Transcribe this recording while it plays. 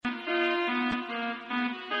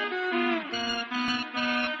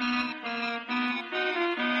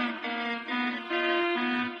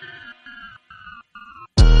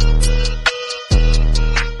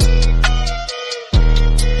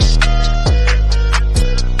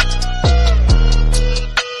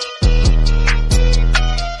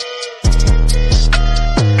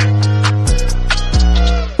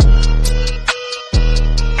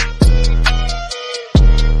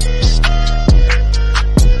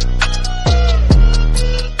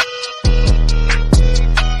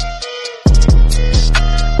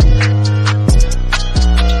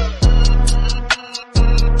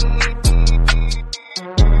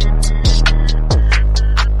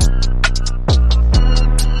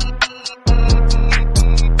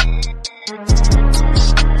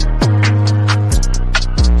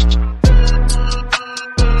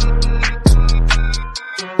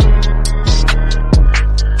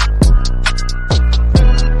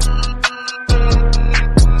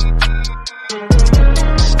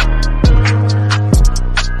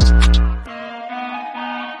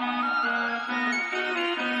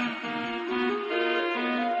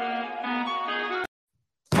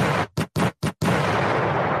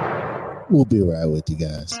We'll be right with you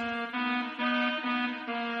guys.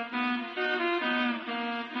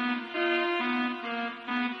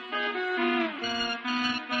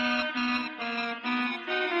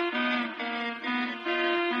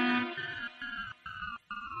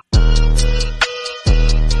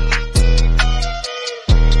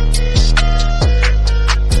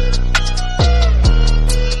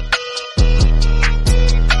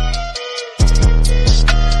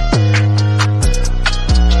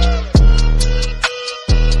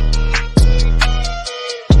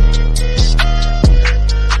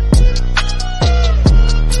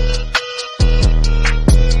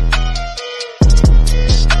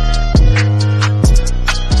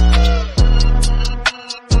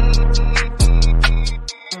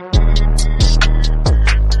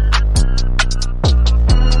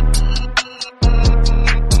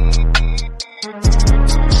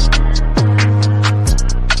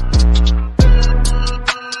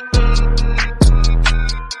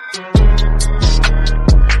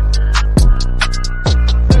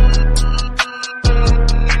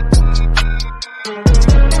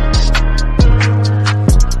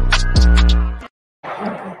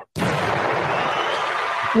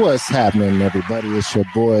 What's happening, everybody? It's your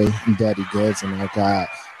boy, Daddy Goods, and I got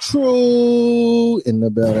True in the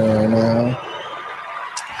building right now.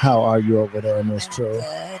 How are you over there, Miss True?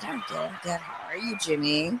 I'm good. How are you,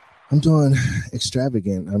 Jimmy? I'm doing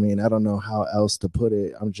extravagant. I mean, I don't know how else to put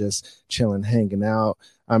it. I'm just chilling, hanging out.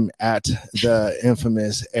 I'm at the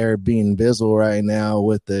infamous Airbnb Bizzle right now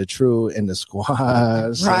with the True and the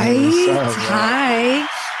squad. Right? Hi.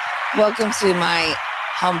 Welcome to my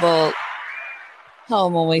humble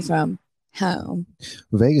home away from home.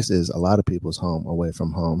 Vegas is a lot of people's home away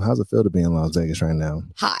from home. How's it feel to be in Las Vegas right now?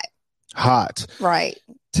 Hot. Right.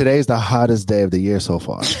 Today's the hottest day of the year so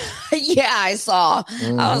far. Yeah, I saw.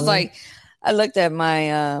 I was like, I looked at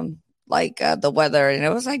my the weather and it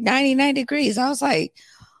was like 99 degrees. I was like,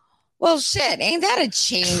 well, shit, ain't that a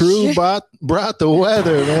change? True brought the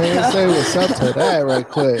weather, man. Say what's up to that right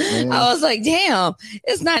quick, man. I was like, damn,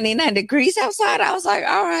 it's 99 degrees outside. I was like,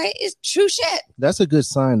 all right, it's true shit. That's a good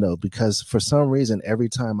sign, though, because for some reason, every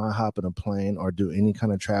time I hop in a plane or do any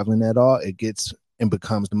kind of traveling at all, it gets and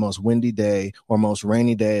becomes the most windy day or most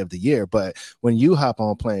rainy day of the year. But when you hop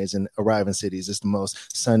on planes and arrive in cities, it's the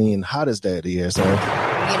most sunny and hottest day of the year. So you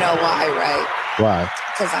know why, right? Why?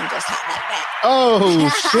 Because I'm just hot like that. Oh,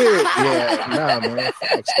 shit. Yeah. Nah, man.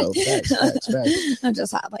 Facts, though. Facts. I'm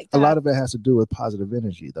just hot like that. A lot of it has to do with positive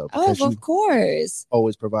energy, though. Oh, of course.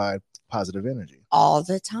 Always provide positive energy. All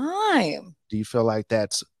the time. Do you feel like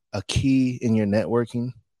that's a key in your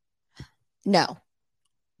networking? No.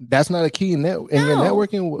 That's not a key in your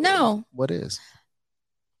networking? No. What is?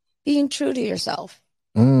 Being true to yourself.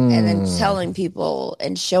 And then telling people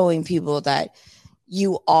and showing people that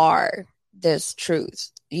you are this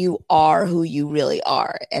truth. You are who you really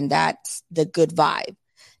are. And that's the good vibe.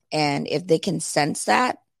 And if they can sense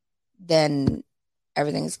that, then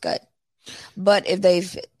everything's good. But if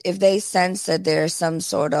they sense that there's some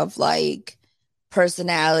sort of like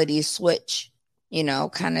personality switch, you know,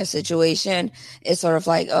 kind of situation, it's sort of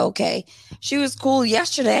like, okay, she was cool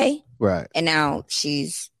yesterday. Right. And now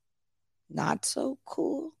she's not so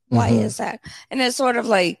cool. Why is that? And it's sort of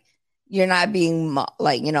like, you're not being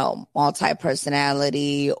like, you know,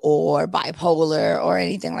 multi-personality or bipolar or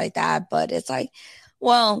anything like that. But it's like,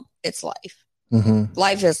 well, it's life.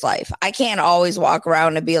 Life is life. I can't always walk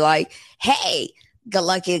around and be like, hey, good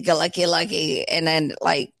lucky. And then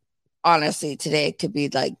like, honestly, today could be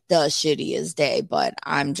like the shittiest day, but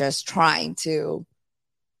I'm just trying to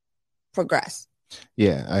progress.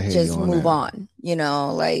 Yeah, I hear just you on move that. on. You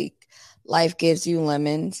know, like life gives you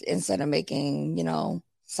lemons. Instead of making, you know,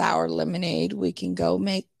 sour lemonade, we can go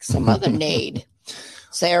make some other nade.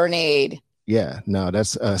 Serenade. Yeah, no,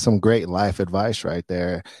 that's some great life advice right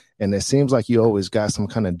there. And it seems like you always got some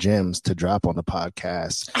kind of gems to drop on the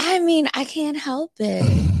podcast. I mean, I can't help it.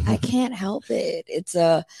 I can't help it. It's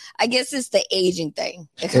I guess it's the aging thing.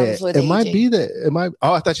 It comes with it aging. might be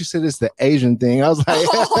I thought you said it's the Asian thing. I was like,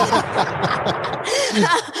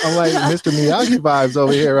 I'm like Mr. Miyagi vibes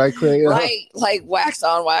over here right quick. Right, like wax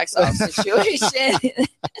on, wax off situation.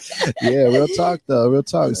 Yeah, real talk though, real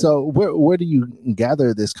talk. So where do you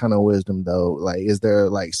gather this kind of wisdom though? Like, is there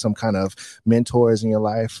like some kind of mentors in your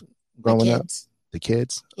life growing up? The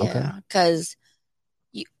kids? Yeah, because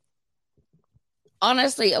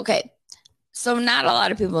honestly, okay. So not a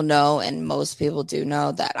lot of people know, and most people do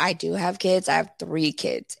know that I do have kids. I have 3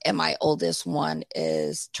 kids, and my oldest one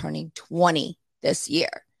is turning 20 this year.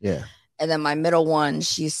 Yeah. And then my middle one,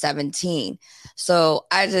 she's 17. So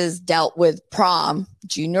I just dealt with prom,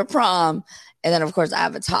 junior prom, and then of course I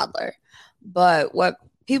have a toddler. But what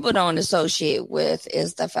people don't associate with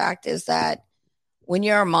is the fact is that when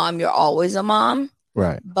you're a mom, you're always a mom.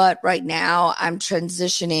 Right. But right now I'm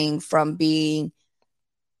transitioning from being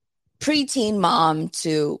preteen mom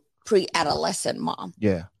to pre-adolescent mom.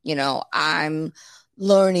 Yeah. You know, I'm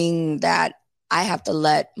learning that I have to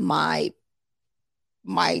let my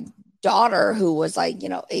daughter, who was like,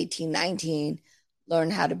 18, 19, learn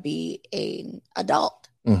how to be an adult.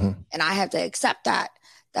 Mm-hmm. And I have to accept that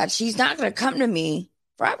she's not going to come to me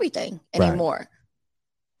for everything anymore. Right.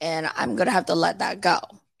 And I'm going to have to let that go.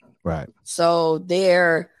 Right. So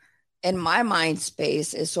there, in my mind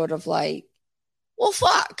space, is sort of like, well,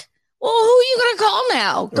 fuck. Well, who are you going to call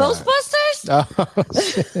now? Right. Ghostbusters? Oh,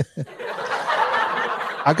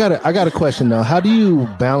 I got a question though. How do you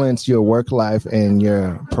balance your work life and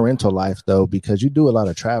your parental life though? Because you do a lot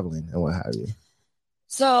of traveling and what have you.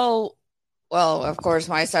 So, well, of course,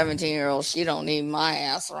 my 17-year-old, she don't need my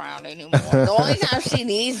ass around anymore. The only time she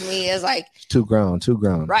needs me is like too grown.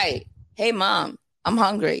 Right. Hey, Mom, I'm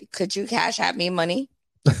hungry. Could you cash at me money?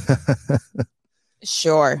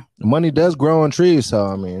 Sure. Money does grow on trees, so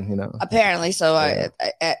I mean, Apparently, so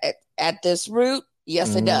yeah. At this route,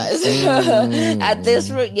 yes, it does. At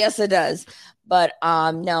this route, yes, it does. But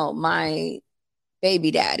no, my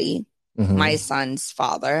baby daddy, my son's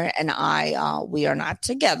father, and I, we are not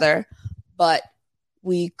together, but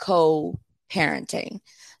we co-parenting.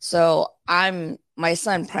 So my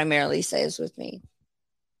son primarily stays with me.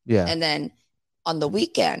 Yeah. And then on the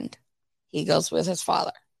weekend, he goes with his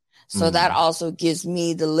father. So that also gives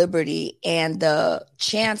me the liberty and the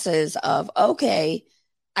chances of, okay,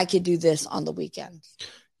 I could do this on the weekend.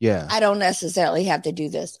 Yeah. I don't necessarily have to do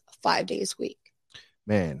this 5 days a week.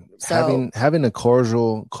 Man, so, having a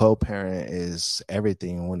cordial co-parent is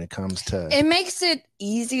everything when it comes to... It makes it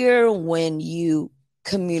easier when you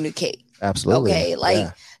communicate. Absolutely. Okay,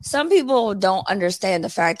 like some people don't understand the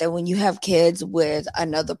fact that when you have kids with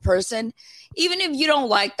another person, even if you don't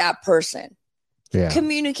like that person,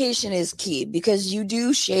 communication is key because you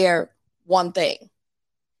do share one thing,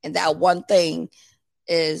 and that one thing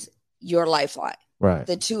is your lifeline. Right.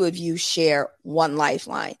 The two of you share one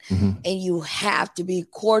lifeline, and you have to be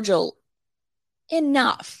cordial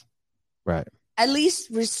enough. Right. At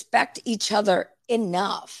least respect each other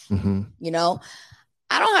enough.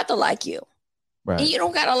 I don't have to like you. Right. And you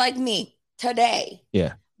don't got to like me today.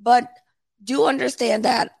 Yeah. But do understand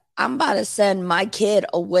that I'm about to send my kid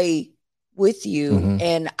away with you.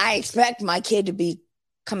 And I expect my kid to be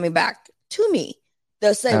coming back to me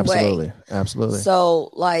the same way. Absolutely. So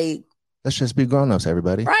like, let's just be grown-ups,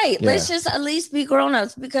 everybody. Right. Yeah. Let's just at least be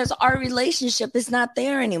grown-ups because our relationship is not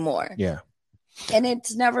there anymore. Yeah. And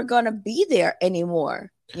it's never going to be there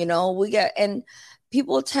anymore. And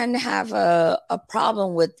people tend to have a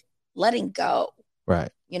problem with letting go. Right.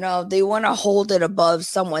 They want to hold it above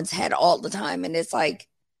someone's head all the time. And it's like,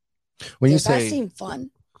 does that seem fun?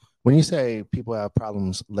 When you say people have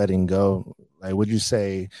problems letting go, like, would you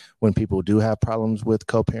say when people do have problems with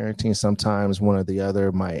co-parenting, sometimes one or the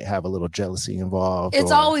other might have a little jealousy involved?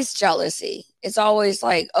 It's always jealousy. It's always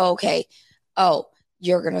like, okay,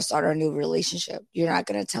 you're going to start a new relationship. You're not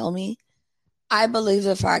going to tell me. I believe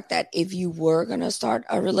the fact that if you were going to start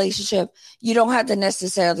a relationship, you don't have to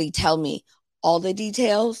necessarily tell me all the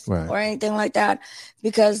details or anything like that,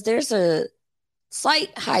 because there's a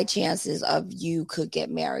slight high chances of you could get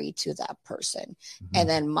married to that person. And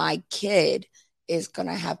then my kid is going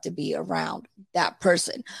to have to be around that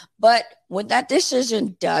person. But when that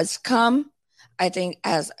decision does come, I think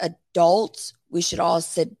as adults, we should all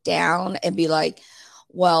sit down and be like,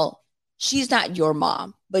 well, she's not your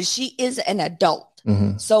mom, but she is an adult.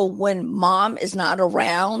 So when mom is not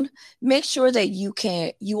around, make sure that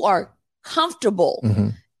you are comfortable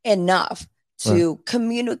enough to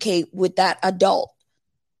communicate with that adult,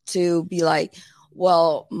 to be like,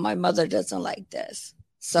 well, my mother doesn't like this.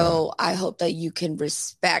 So I hope that you can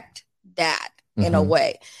respect that in a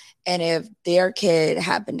way. And if their kid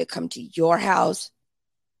happened to come to your house,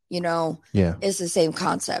 it's the same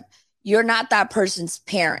concept. You're not that person's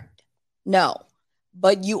parent. No,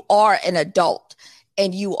 but you are an adult,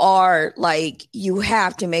 and you are like, you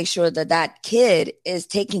have to make sure that that kid is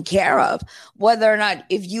taken care of, whether or not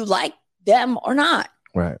if you like them or not.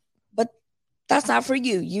 Right. But that's not for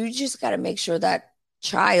you. You just got to make sure that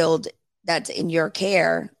child that's in your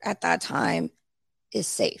care at that time is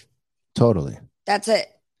safe. Totally. That's it.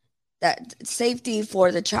 That safety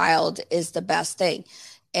for the child is the best thing.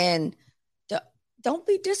 And don't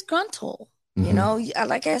be disgruntled.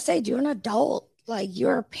 Like I said, you're an adult. Like,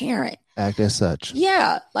 you're a parent. Act as such.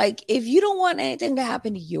 Yeah. Like, if you don't want anything to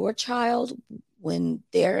happen to your child when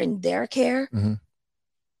they're in their care,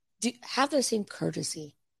 have the same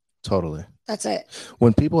courtesy. Totally. That's it.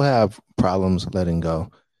 When people have problems letting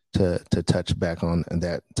go, to touch back on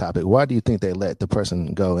that topic, why do you think they let the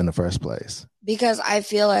person go in the first place? Because I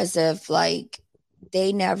feel as if like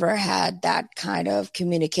they never had that kind of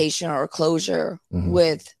communication or closure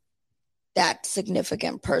with that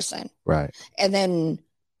significant person. Right. And then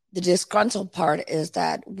the disgruntled part is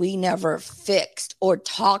that we never fixed or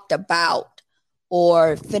talked about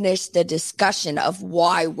or finished the discussion of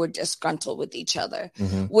why we're disgruntled with each other,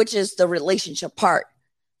 which is the relationship part.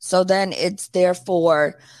 So then it's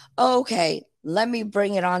therefore, okay, let me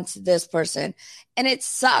bring it on to this person. And it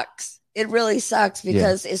sucks. It really sucks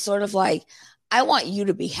because it's sort of like, I want you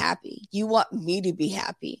to be happy. You want me to be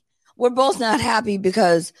happy. We're both not happy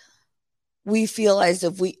because we feel as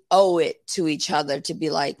if we owe it to each other to be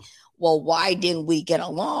like, well, why didn't we get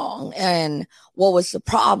along? And what was the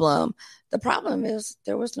problem? The problem is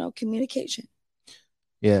there was no communication.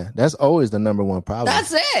 Yeah, that's always the number one problem.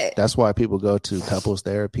 That's it. That's why people go to couples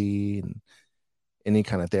therapy and any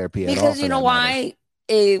kind of therapy because at all. Because you know why?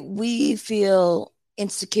 We feel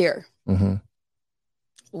insecure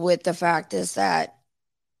with the fact is that,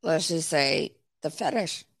 let's just say, the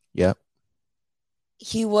fetish. Yep.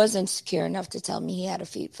 He was insecure enough to tell me he had a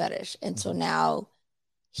feet fetish. And so now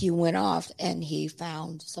he went off and he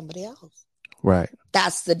found somebody else. Right.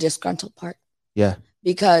 That's the disgruntled part. Yeah.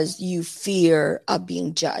 Because you fear of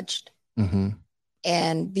being judged.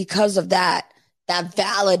 And because of that, that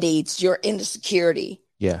validates your insecurity.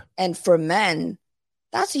 Yeah. And for men,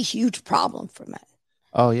 that's a huge problem for men.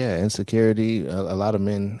 Oh, yeah. Insecurity. A lot of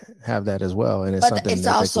men have that as well. And it's something it's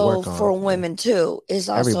that also they can work on. For women, too. It's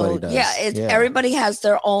also, everybody does. Yeah, everybody has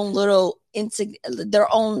their own little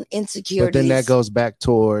insecurities. But then that goes back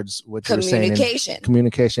towards what you were saying.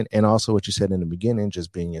 Communication. And also what you said in the beginning,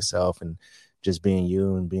 just being yourself and just being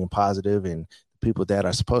you and being positive. And people that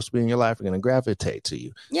are supposed to be in your life are going to gravitate to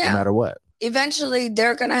you no matter what. Eventually,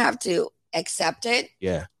 they're going to have to accept it.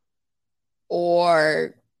 Yeah.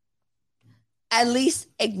 Or at least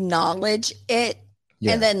acknowledge it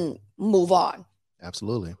and then move on.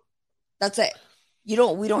 Absolutely. That's it. We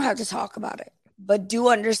don't have to talk about it, but do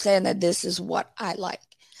understand that this is what I like.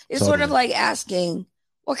 It's sort of like asking,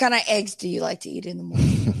 what kind of eggs do you like to eat in the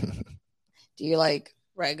morning? Do you like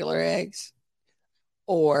regular eggs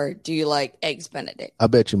or do you like eggs Benedict? I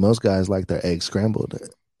bet you most guys like their eggs scrambled. Maybe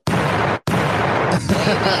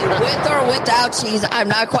with or without cheese, I'm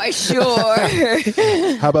not quite sure.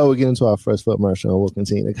 How about we get into our first footmercial and we'll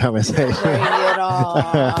continue the conversation. Bring it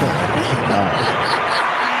on.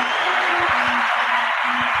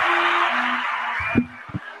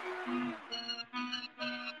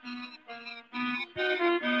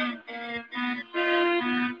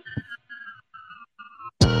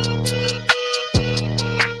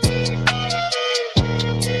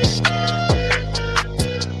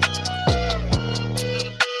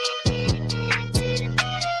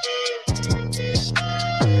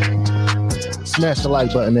 Smash the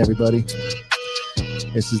like button, everybody.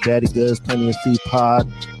 This is Daddy Goods, Plenty of Feet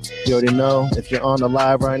Pod. You already know, if you're on the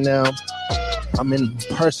live right now, I'm in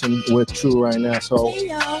person with True right now, so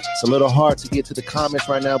it's a little hard to get to the comments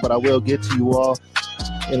right now, but I will get to you all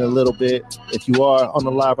in a little bit. If you are on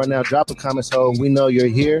the live right now, drop a comment so we know you're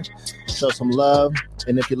here. Show some love.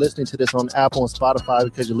 And if you're listening to this on Apple and Spotify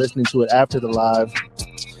because you're listening to it after the live,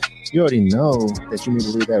 you already know that you need to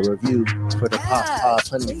leave that review for the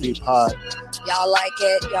Plenty of Feet Pod. Y'all like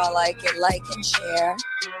it, like and share.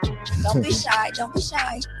 Don't be shy, don't be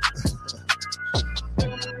shy.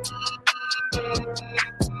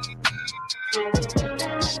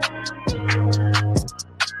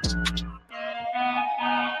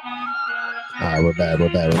 All right, we're back.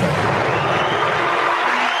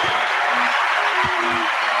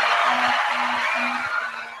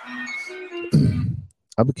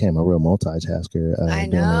 I became a real multitasker. I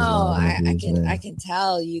know. I can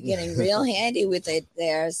tell you're getting real handy with it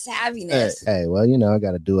there. Savviness. Hey, well, I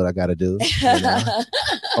got to do what I got to do.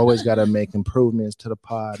 Always got to make improvements to the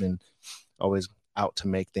pod and always out to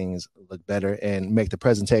make things look better and make the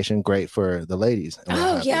presentation great for the ladies.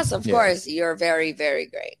 Oh, yes, of course. You're very, very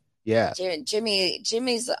great. Yeah.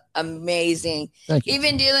 Jimmy's amazing. Thank you.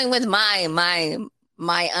 Even dealing with my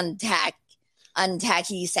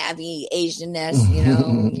untacky, savvy Asianness,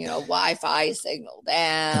 Wi-Fi signal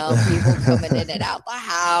down, people coming in and out the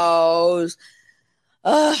house.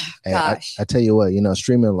 Oh, gosh. I tell you what,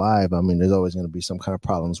 streaming live, I mean, there's always going to be some kind of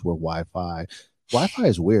problems with Wi-Fi. Wi-Fi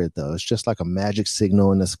is weird, though. It's just like a magic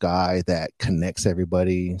signal in the sky that connects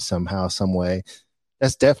everybody somehow, some way.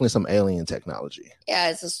 That's definitely some alien technology. Yeah,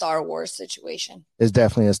 it's a Star Wars situation. It's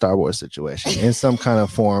definitely a Star Wars situation in some kind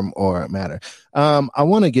of form or matter. I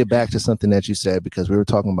want to get back to something that you said, because we were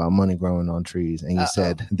talking about money growing on trees, and you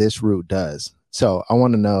said this root does. So I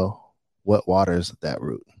want to know what waters that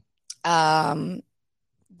root. Vietnamese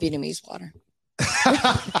water.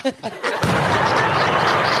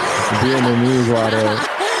 Vietnamese water.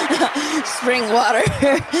 Spring water.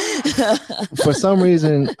 For some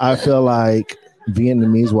reason, I feel like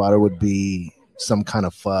Vietnamese water would be some kind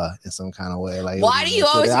of pho in some kind of way. Like, why do you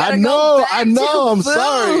always gotta go back to I'm food?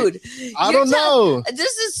 sorry. I don't know.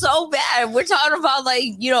 This is so bad. We're talking about,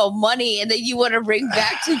 like, money, and then you want to bring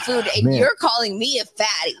back to food, and you're calling me a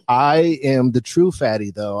fatty. I am the true fatty,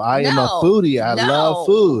 though. I am a foodie. I love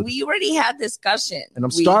food. We already had discussion. And I'm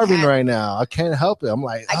starving right now. I can't help it. I'm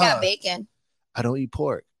like, I got bacon. I don't eat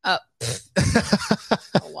pork. Why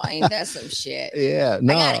ain't that some shit? Yeah,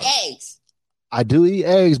 no. I got eggs. I do eat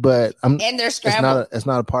eggs, but and they're scrambled. It's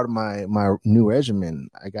not a part of my new regimen.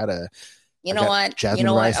 I gotta. Jasmine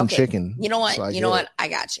rice and chicken. You know what? I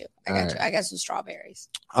got you. I got some strawberries.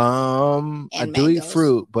 I do eat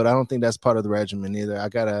fruit, but I don't think that's part of the regimen either. I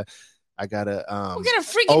gotta. What kind of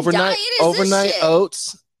freaking diet is overnight this shit?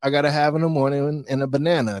 oats. I gotta have in the morning, and a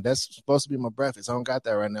banana. That's supposed to be my breakfast. I don't got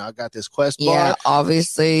that right now. I got this Quest bar. Yeah,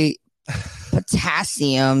 obviously.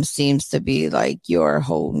 Potassium seems to be like your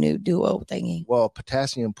whole new duo thingy. Well,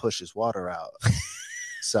 potassium pushes water out.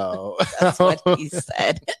 So that's what he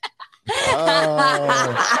said.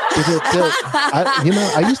 I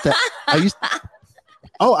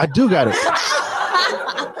do got it.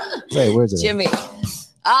 Wait, where's it? Jimmy.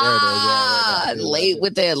 Late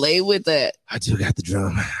with it. I do got the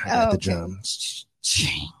drum. I got the drum.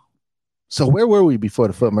 So where were we before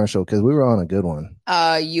the foot commercial? Because we were on a good one.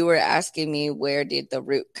 You were asking me where did the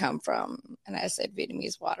root come from, and I said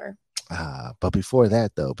Vietnamese water. But before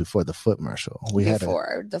that, though, before the foot commercial,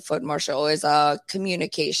 the foot commercial is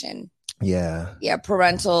communication. Yeah,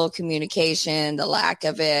 parental communication, the lack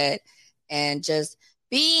of it, and just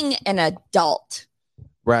being an adult.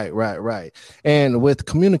 Right. And with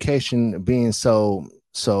communication being so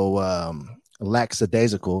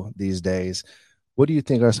lackadaisical these days. What do you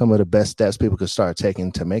think are some of the best steps people could start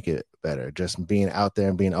taking to make it better? Just being out there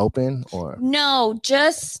and being open, or no?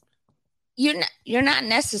 Just you're not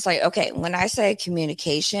necessarily okay. When I say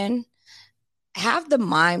communication, have the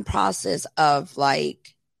mind process of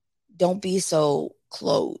like, don't be so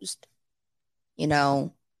closed.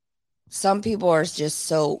 Some people are just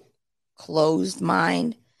so closed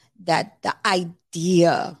mind that the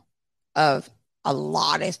idea of a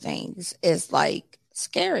lot of things is like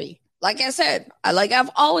scary. Like I said, I've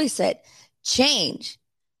always said, change.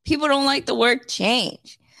 People don't like the word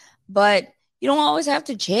change, but you don't always have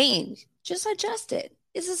to change. Just adjust it.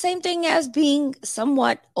 It's the same thing as being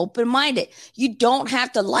somewhat open-minded. You don't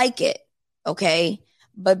have to like it, okay?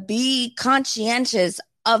 But be conscientious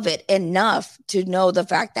of it enough to know the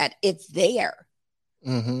fact that it's there.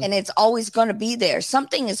 Mm-hmm. And it's always going to be there.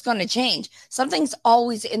 Something is going to change. Something's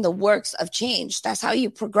always in the works of change. That's how you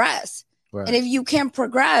progress. Right. And if you can't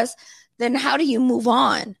progress, then how do you move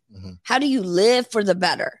on? Mm-hmm. How do you live for the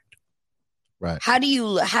better? Right. How do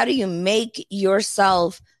you make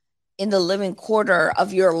yourself in the living quarter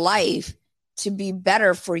of your life to be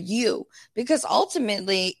better for you? Because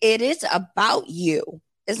ultimately it is about you.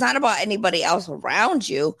 It's not about anybody else around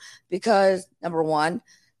you, because number one,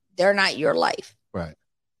 they're not your life. Right.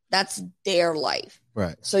 That's their life.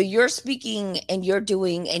 Right. So you're speaking and you're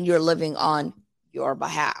doing and you're living on your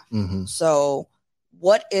behalf. Mm-hmm. So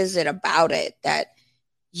what is it about it that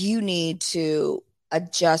you need to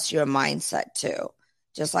adjust your mindset to?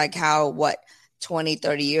 Just like how 20,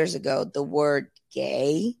 30 years ago, the word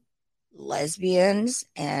gay, lesbians,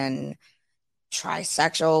 and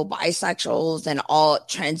trisexual, bisexuals, and all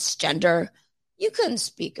transgender, you couldn't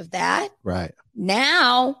speak of that. Right.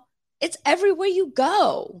 Now it's everywhere you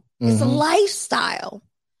go. It's a lifestyle.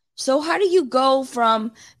 So how do you go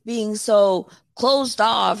from being so closed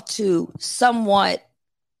off to somewhat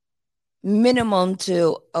minimum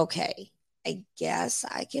to, okay, I guess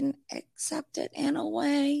I can accept it in a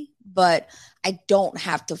way, but I don't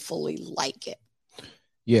have to fully like it.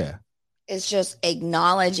 Yeah. It's just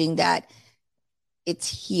acknowledging that it's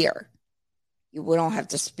here. We don't have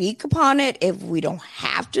to speak upon it if we don't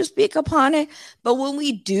have to speak upon it. But when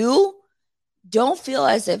we do, don't feel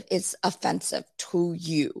as if it's offensive to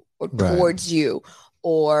you or towards you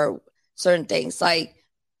or certain things. Like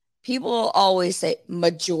people always say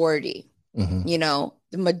majority, the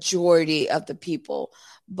majority of the people.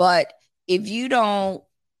 But if you don't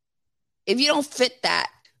fit that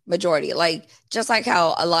majority, like just like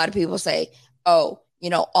how a lot of people say, oh,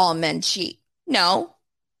 all men cheat. No,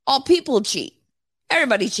 all people cheat.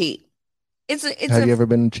 Everybody cheat. Have you ever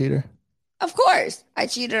been a cheater? Of course. I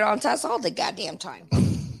cheated on Tess all the goddamn time.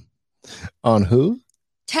 On who?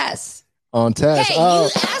 Tess. On Tess. Hey, you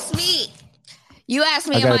asked me. You asked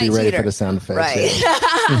me, I gotta be ready for the sound effects. Right.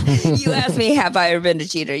 Yeah. You asked me, have I ever been a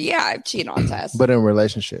cheater? Yeah, I've cheated on Tess. But in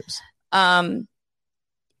relationships?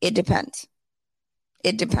 It depends.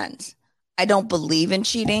 It depends. I don't believe in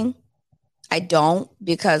cheating. I don't,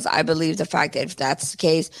 because I believe the fact that if that's the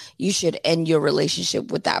case, you should end your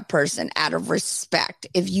relationship with that person out of respect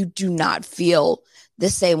if you do not feel the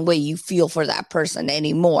same way you feel for that person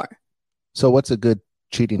anymore. So what's a good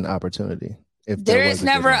cheating opportunity? If there is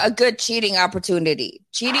never a good cheating opportunity.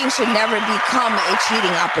 Cheating should never become a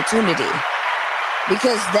cheating opportunity,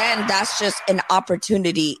 because then that's just an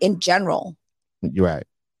opportunity in general. Right.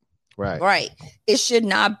 It should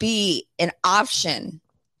not be an option.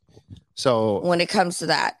 So when it comes to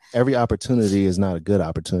that, every opportunity is not a good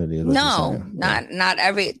opportunity. No, not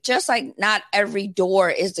every, just like not every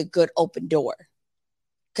door is a good open door,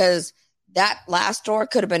 because that last door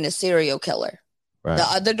could have been a serial killer. Right. The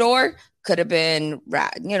other door could have been,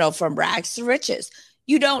 from rags to riches.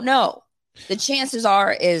 You don't know. The chances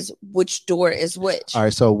are is which door is which. All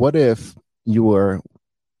right. So what if you were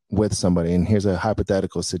with somebody, and here's a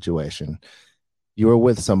hypothetical situation. You were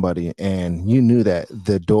with somebody and you knew that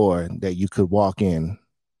the door that you could walk in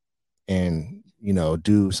and,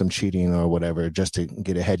 do some cheating or whatever just to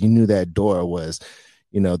get ahead. You knew that door was,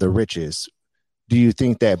 the riches. Do you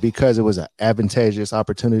think that because it was an advantageous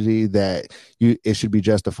opportunity that it should be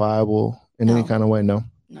justifiable in any kind of way? No,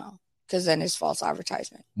 because then it's false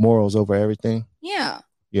advertisement. Morals over everything. Yeah.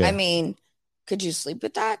 I mean, could you sleep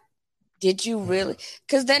with that? Did you really?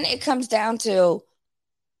 Because then it comes down to,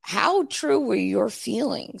 how true were your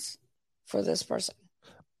feelings for this person?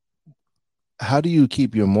 How do you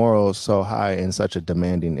keep your morals so high in such a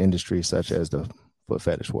demanding industry such as the foot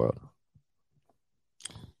fetish world?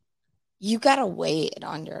 You got to weigh it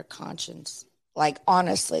on your conscience. Like,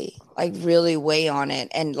 honestly, like really weigh on it.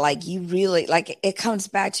 And like, you really, like, it comes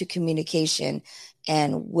back to communication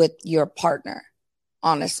and with your partner,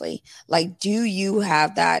 honestly. Like, do you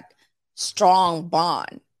have that strong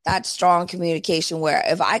bond? That strong communication where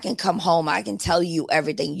if I can come home, I can tell you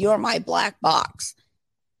everything. You're my black box.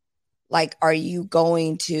 Like, are you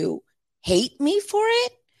going to hate me for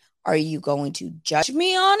it? Are you going to judge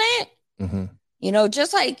me on it? Mm-hmm.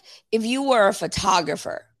 Just like if you were a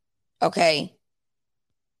photographer, okay,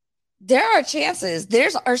 there are chances. There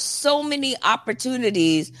are so many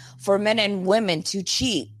opportunities for men and women to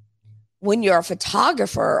cheat when you're a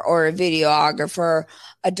photographer or a videographer,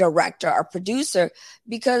 a director, a producer,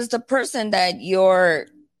 because the person that you're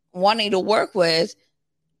wanting to work with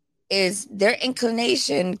is their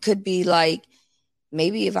inclination could be like,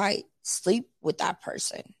 maybe if I sleep with that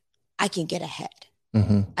person, I can get ahead.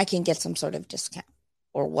 Mm-hmm. I can get some sort of discount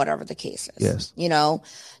or whatever the case is.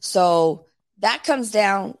 Yes. So that comes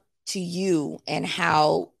down to you and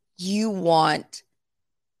how you want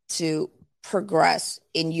to progress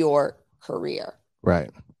in your career.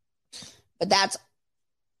 Right. But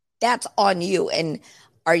that's on you. And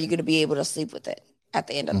are you going to be able to sleep with it at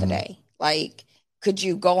the end of the day? Like, could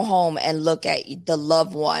you go home and look at the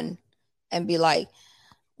loved one and be like,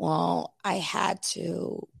 well, I had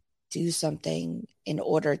to do something in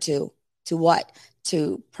order to what?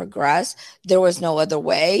 To progress. There was no other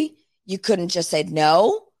way. You couldn't just say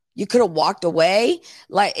no. You could have walked away.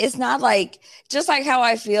 Like, it's not like, just like how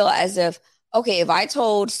I feel as if, okay, if I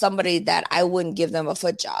told somebody that I wouldn't give them a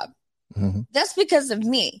foot job, that's because of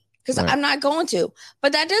me, because I'm not going to.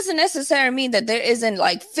 But that doesn't necessarily mean that there isn't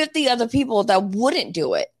like 50 other people that wouldn't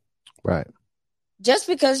do it. Right. Just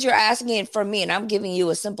because you're asking it from me and I'm giving you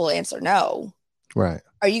a simple answer, no. Right.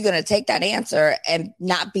 Are you going to take that answer and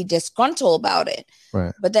not be disgruntled about it?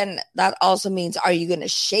 Right. But then that also means, are you going to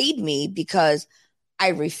shade me because I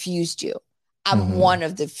refused you? I'm one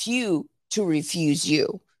of the few to refuse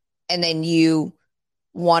you. And then you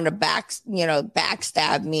want to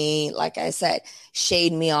backstab me, like I said,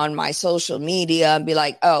 shade me on my social media and be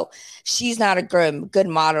like, oh, she's not a good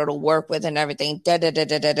model to work with and everything,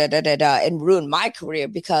 and ruin my career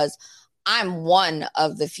because I'm one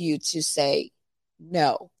of the few to say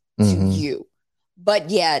no to you. But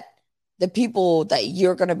yet the people that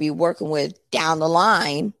you're going to be working with down the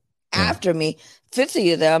line after me,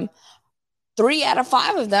 50 of them, 3 out of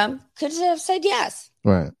 5 of them could have said yes.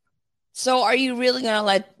 Right. So are you really going to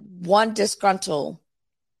let one disgruntle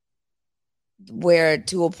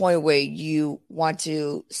to a point where you want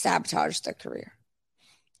to sabotage their career?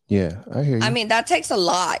 Yeah, I hear you. I mean, that takes a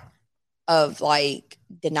lot. of like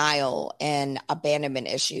denial and abandonment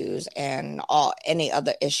issues and any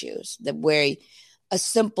other issues, that where a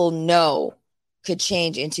simple no could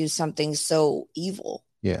change into something so evil.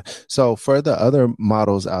 Yeah. So for the other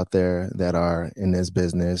models out there that are in this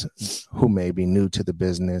business who may be new to the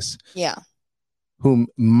business, yeah, who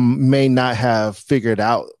may not have figured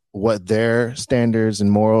out what their standards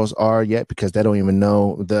and morals are yet because they don't even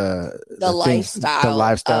know the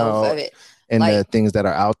lifestyle of it. And the things that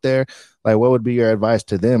are out there, like what would be your advice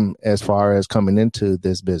to them as far as coming into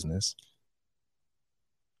this business?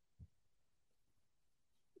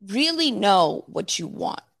 Really know what you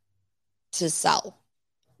want to sell.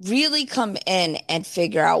 Really come in and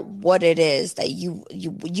figure out what it is that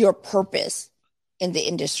your purpose in the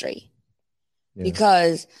industry. Yeah.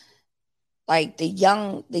 Because like the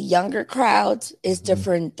younger crowds is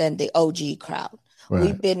different than the OG crowd. Right.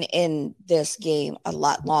 We've been in this game a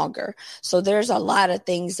lot longer. So there's a lot of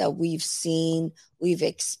things that we've seen, we've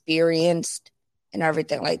experienced and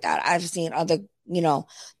everything like that. I've seen other,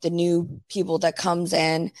 the new people that comes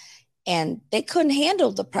in and they couldn't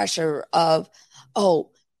handle the pressure of,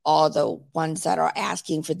 all the ones that are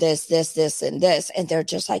asking for this, and this. And they're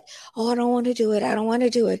just like, I don't want to do it. I don't want to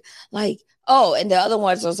do it. Like, and the other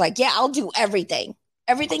ones was like, yeah, I'll do everything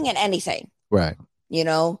and anything. Right.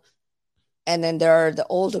 And then there are the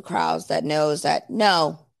older crowds that knows that,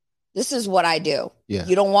 no, this is what I do. Yeah.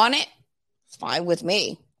 You don't want it? It's fine with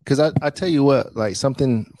me. Because I tell you what, like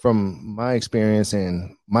something from my experience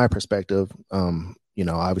and my perspective,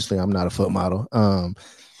 obviously I'm not a foot model,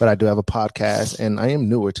 but I do have a podcast and I am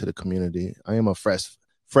newer to the community. I am a fresh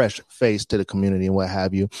face to the community and what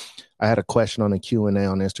have you. I had a question on a Q&A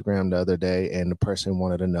on Instagram the other day and the person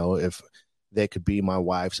wanted to know if they could be my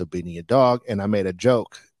wife's obedient dog. And I made a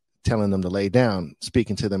joke telling them to lay down,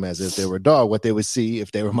 speaking to them as if they were a dog, what they would see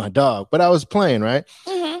if they were my dog. But I was playing, right?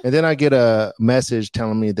 Mm-hmm. And then I get a message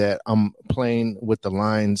telling me that I'm playing with the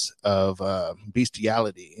lines of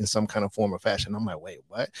bestiality in some kind of form or fashion. I'm like, wait,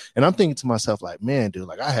 what? And I'm thinking to myself, like, man, dude,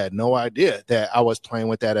 like I had no idea that I was playing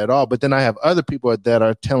with that at all. But then I have other people that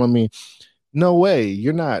are telling me, no way,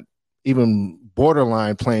 you're not even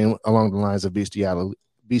borderline playing along the lines of bestiality.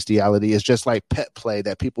 Is just like pet play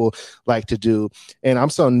that people like to do. And I'm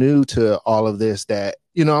so new to all of this that,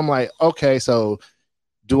 I'm like, okay, so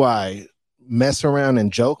do I mess around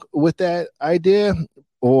and joke with that idea?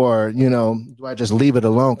 Or, do I just leave it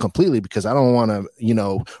alone completely because I don't want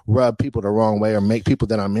to, rub people the wrong way or make people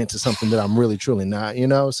that I'm into something that I'm really, truly not,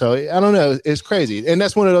 So I don't know. It's crazy. And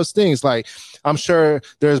that's one of those things. Like, I'm sure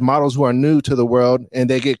there's models who are new to the world and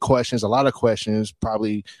they get questions, a lot of questions,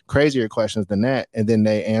 probably crazier questions than that. And then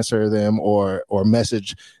they answer them or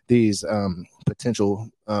message these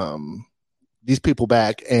potential, these people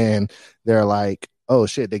back and they're like, oh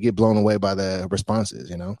shit, they get blown away by the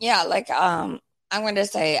responses, Yeah. Like, I'm going to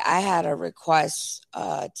say I had a request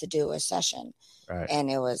to do a session, right.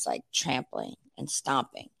 And it was like trampling and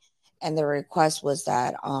stomping. And the request was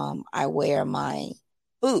that I wear my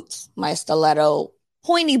boots, my stiletto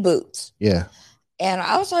pointy boots. Yeah. And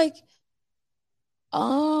I was like,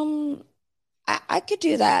 I could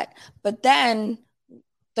do that. But then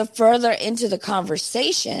the further into the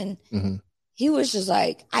conversation, mm-hmm. He was just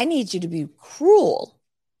like, I need you to be cruel.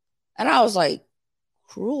 And I was like,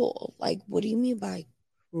 cruel? Like, what do you mean by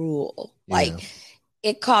cruel? Yeah. Like,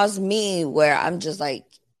 it caused me where I'm just like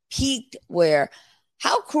peaked where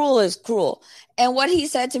how cruel is cruel? And what he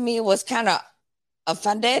said to me was kind of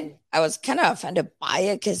offended. I was kind of offended by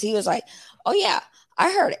it because he was like, oh yeah,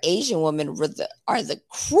 I heard Asian women are the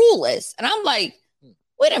cruelest. And I'm like,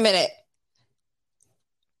 wait a minute.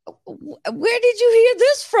 Where did you hear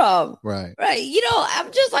this from? Right.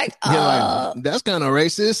 I'm just like, that's kind of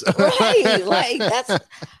racist. Right. Like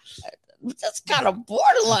that's kind of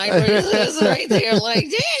borderline racist right there. Like,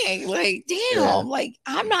 damn, yeah. Like,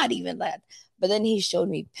 I'm not even that. But then he showed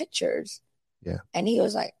me pictures. Yeah. And he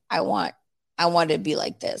was like, I want to be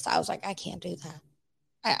like this. I was like, I can't do that.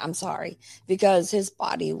 I'm sorry. Because his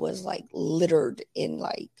body was like littered in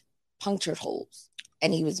like punctured holes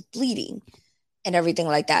and he was bleeding and everything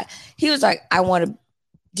like that. He was like, I want to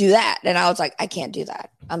do that. And I was like, I can't do that.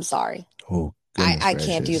 I'm sorry. Oh, I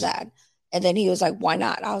can't do that. And then he was like, why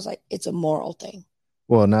not? I was like, it's a moral thing.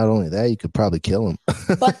 Well, not only that, you could probably kill him.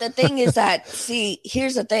 But the thing is that, see,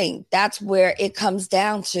 here's the thing. That's where it comes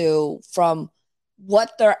down to from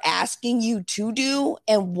what they're asking you to do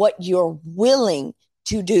and what you're willing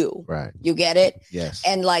to do. Right. You get it? Yes.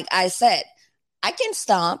 And like I said, I can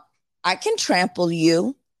stomp. I can trample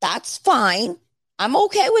you. That's fine. I'm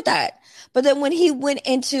okay with that. But then when he went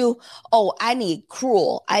into, I need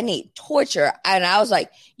cruel, I need torture. And I was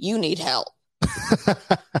like, you need help.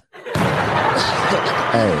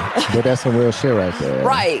 Hey, but that's some real shit right there.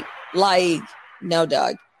 Right. Like, no,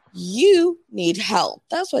 Doug, you need help.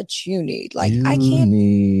 That's what you need. Like, you I can't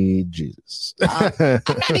need Jesus. I'm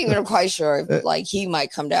not even quite sure if like he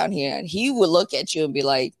might come down here and he would look at you and be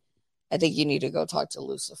like, I think you need to go talk to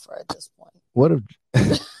Lucifer at this point. What if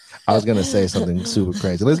I was gonna say something super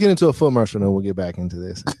crazy? Let's get into a full commercial and then we'll get back into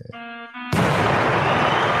this.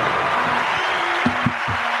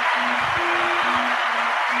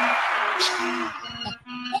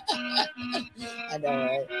 I know,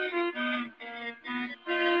 right?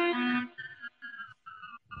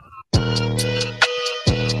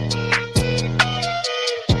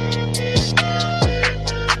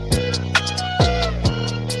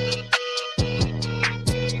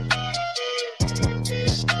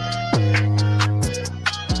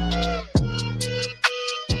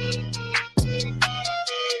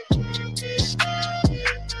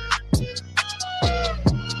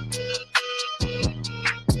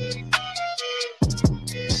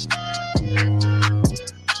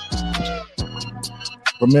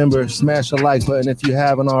 Remember, smash the like button if you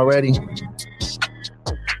haven't already.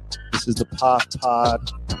 This is the POF Pod.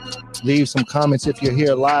 Leave some comments if you're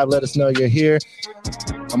here live. Let us know you're here.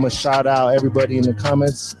 I'm going to shout out everybody in the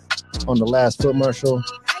comments on the last footmercial.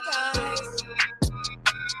 Hi, guys.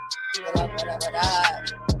 What up?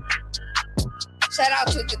 Shout out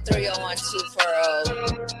to the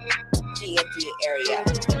 301-240 DMV area.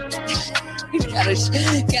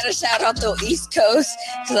 gotta shout out the East Coast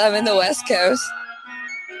because I'm in the West Coast.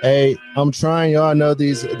 Hey, I'm trying. Y'all know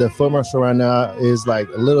the footmercial right now is like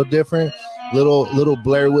a little different, little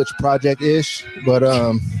Blair Witch Project-ish, but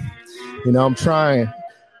I'm trying.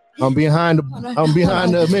 I'm behind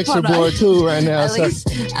the mixer board too right now.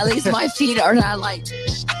 At least my feet are not like.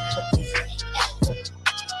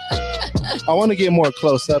 I want to get more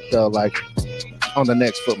close up though, like on the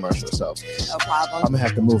next footmercial. So no problem. I'm gonna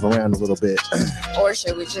have to move around a little bit. Or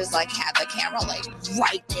should we just like have the camera like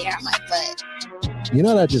right there on my butt? You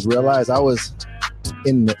know what I just realized? I was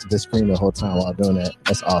in the screen the whole time while doing that.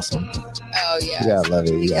 That's awesome. Oh yeah. You gotta love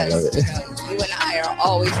it. You gotta love it. You and I are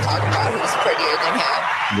always talking about who's prettier than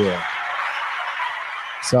him. Yeah.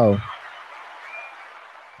 So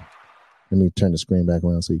let me turn the screen back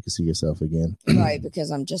around so you can see yourself again. Right,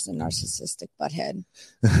 because I'm just a narcissistic butthead.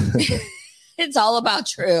 It's all about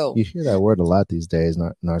true. You hear that word a lot these days,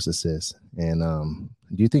 narcissist. And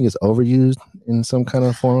do you think it's overused in some kind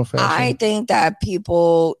of form or fashion? I think that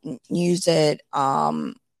people use it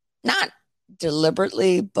not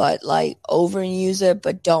deliberately, but like overuse it,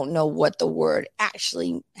 but don't know what the word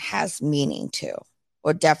actually has meaning to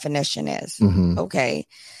or definition is. Mm-hmm. Okay.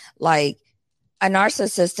 Like a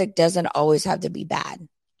narcissistic doesn't always have to be bad.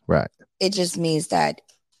 Right. It just means that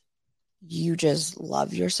you just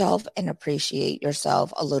love yourself and appreciate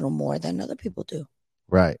yourself a little more than other people do.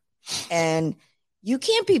 Right. And you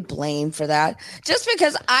can't be blamed for that. Just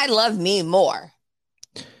because I love me more,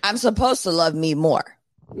 I'm supposed to love me more.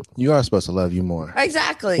 You are supposed to love you more.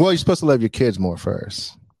 Exactly. Well, you're supposed to love your kids more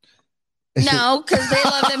first. No, because they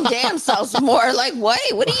love them damn selves more. Like, what?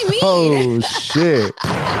 What do you mean? Oh, shit.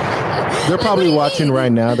 They're probably watching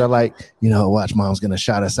right now. They're like, watch, mom's going to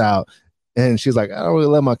shout us out. And she's like, I don't really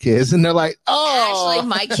love my kids. And they're like, oh. Actually,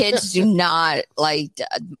 my kids do not,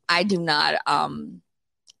 I do not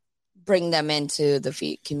bring them into the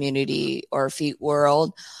feet community or feet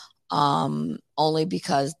world only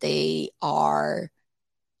because they are,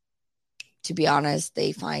 to be honest,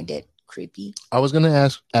 they find it creepy. I was going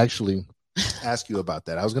to ask you about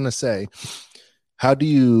that. I was going to say, how do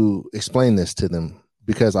you explain this to them?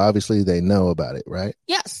 Because obviously they know about it, right?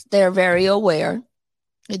 Yes, they're very aware.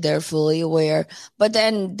 They're fully aware. But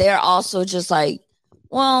then they're also just like,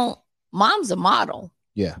 well, mom's a model.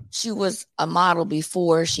 Yeah. She was a model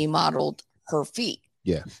before she modeled her feet.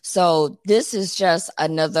 Yeah. So this is just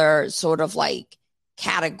another sort of like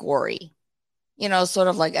category, sort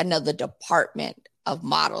of like another department of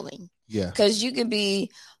modeling. Yeah. Because you could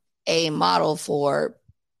be a model for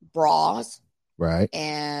bras. Right.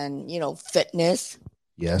 And, fitness.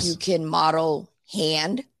 Yes. You can model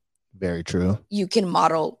hand. Very true. You can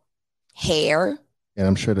model hair. And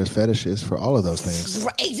I'm sure there's fetishes for all of those things.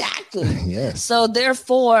 Exactly. Yes. So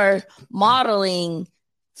therefore, modeling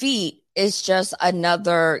feet is just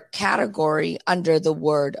another category under the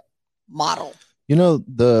word model.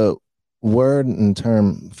 The word and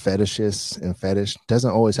term fetishes and fetish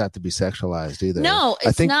doesn't always have to be sexualized either. No,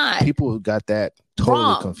 it's not. People got that totally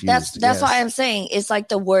wrong. Confused. That's why I'm saying it's like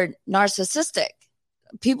the word narcissistic.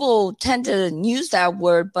 People tend to use that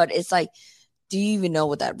word, but it's like do you even know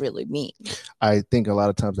what that really means? I think a lot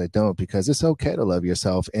of times they don't, because it's okay to love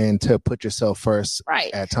yourself and to put yourself first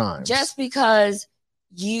at times. Just because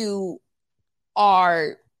you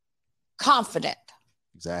are confident.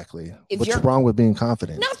 Exactly. What's wrong with being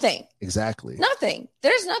confident? Nothing. Exactly. Nothing.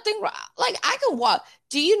 There's nothing wrong. Like, I can walk.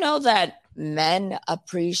 Do you know that men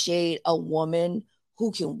appreciate a woman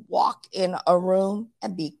who can walk in a room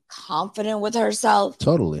and be confident with herself?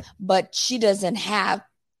 Totally. But she doesn't have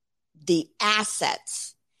the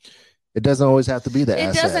assets. It doesn't always have to be the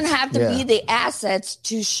assets. It doesn't have to be the assets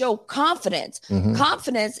to show confidence. Mm-hmm.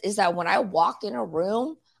 Confidence is that when I walk in a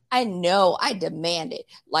room, I know I demand it.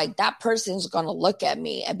 Like, that person's going to look at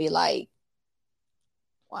me and be like,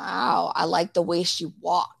 wow, I like the way she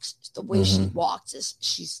walks. The way she walks is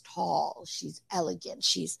she's tall, she's elegant,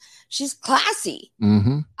 she's classy.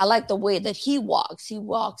 I like the way that he walks. He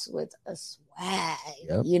walks with a swag,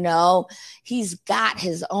 you know. He's got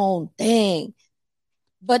his own thing.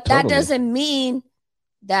 But that doesn't mean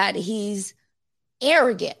that he's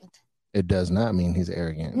arrogant. It does not mean he's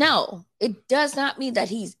arrogant. No, it does not mean that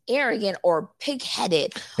he's arrogant or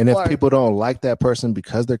pig-headed. And if people don't like that person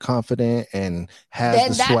because they're confident and have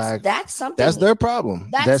the swag, that's something. That's their problem.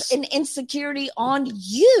 That's an insecurity on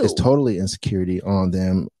you. It's totally insecurity on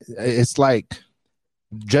them. It's like,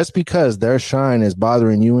 just because their shine is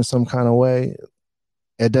bothering you in some kind of way,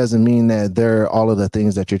 it doesn't mean that they're all of the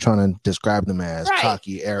things that you're trying to describe them as.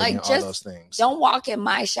 Cocky, arrogant, like, all those things. Don't walk in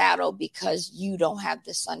my shadow because you don't have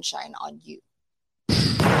the sunshine on you.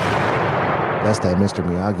 That's that Mr.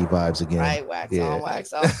 Miyagi vibes again. Right, wax on,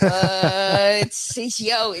 wax off. It's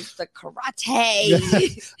the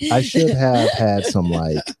karate. I should have had some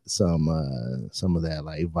of that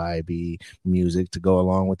like vibey music to go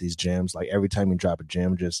along with these gyms. Like, every time you drop a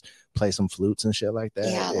gym, just play some flutes and shit like that.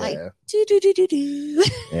 Yeah. Like do do do do do.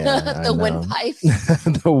 The windpipes.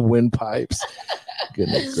 The windpipes.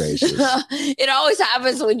 Goodness gracious. It always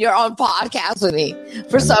happens when you're on podcasts with me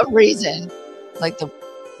for some reason. Like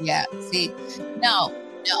see, no,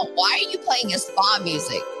 why are you playing your spa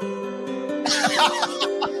music?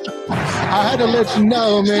 I had to let you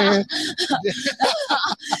know, man.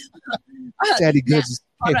 Daddy Goods is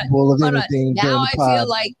capable of anything. Now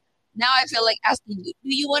I feel like asking you,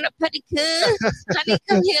 do you want a pedicure? Honey,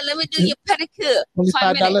 come here, let me do your pedicure. Only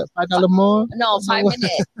 $5 more? No, 5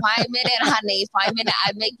 minutes. 5 minutes, honey. 5 minutes.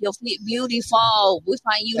 I make your feet beautiful. We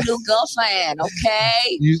find you new girlfriend,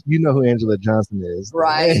 okay? You know who Angela Johnson is.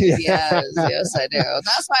 Right. Yes, I do.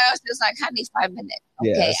 That's why I was just like, honey, 5 minutes.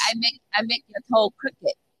 Okay. Yes. I make your toe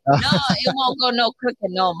crooked. No, it won't go no crooked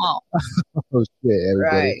no more. Oh shit,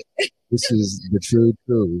 everybody. Right. This is the true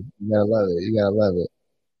truth. You gotta love it. You gotta love it.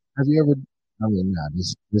 Have you ever? I mean,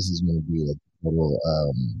 this is going to be a little.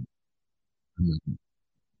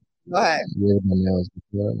 Go ahead. You ever done nails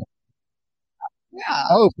before? Yeah.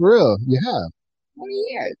 Oh, for real? You have? 20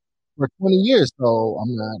 years. For 20 years, so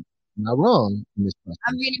I'm not wrong in this question.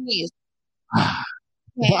 I'm Vietnamese.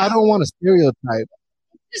 Well, I don't want to stereotype. It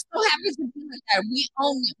just so happens to be like that. We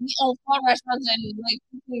own 4 restaurants and like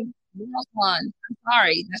 15 nail salons. I'm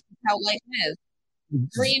sorry, that's just how life is.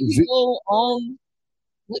 Korean people own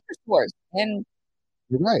liquor stores, and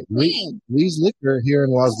you're right. Lee's Liquor here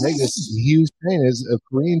in Las Vegas, a huge chain, is a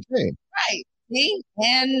Korean chain. Right. See,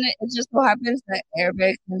 and it just so happens that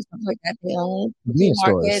Arabic and stuff like that, they own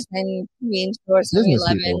markets and Korean stores,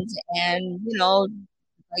 7-Elevens, and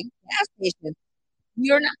like gas stations.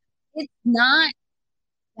 It's not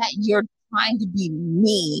that you're trying to be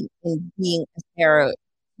mean and being to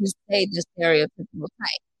say the stereotypical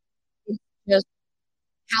type. It's just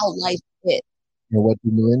how life is. And what do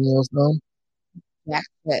millennials know? That's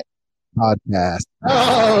it. Podcast.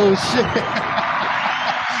 Oh, shit.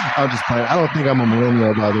 I'm just playing. I don't think I'm a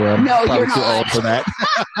millennial, by the way. I'm probably too old for that.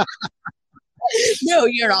 No,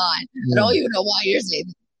 you're not. I don't even know why you're saying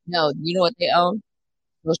that. No, you know what they own?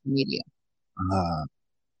 Social media.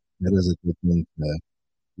 That is a good thing to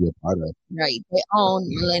be a part of. Right.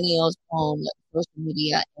 Millennials own social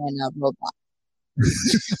media and Roblox.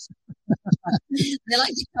 They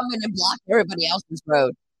like to come in and block everybody else's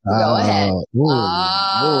road. Go ahead.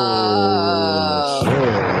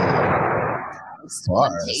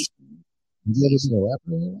 Did you ever see a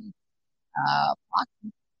rapper in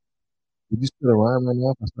boxing. Did you spit a rhyme right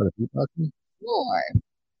now if I started beatboxing? Sure.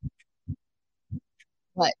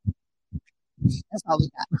 What? That's all we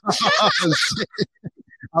got.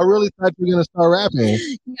 I really thought you were going to start rapping.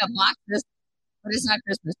 Yeah, block this, but it's not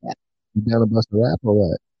Christmas yet. You down to bust a rap or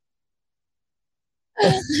what?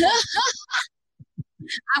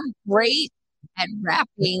 I'm great at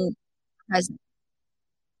rapping presents.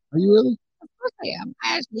 Are you really? Of course I am. I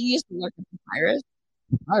actually used to work at the Papyrus.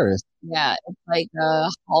 Iris. Yeah, it's like a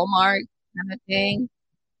Hallmark kind of thing.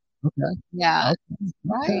 Okay. Yeah.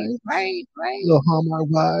 Okay. Right. Little Hallmark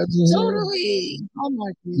vibes. Totally.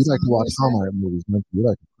 Hallmark You is like to watch 100%. Hallmark movies, don't you? You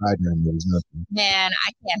like to cry during movies, don't you? Man,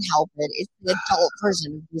 I can't help it. It's the adult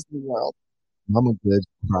version of Disney World. Mama Good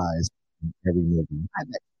cries in every movie. I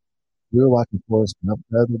bet. We were watching Forrest Gump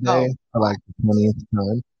the other Oh, day for like the 20th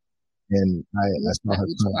time, and I saw her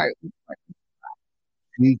which cry. part?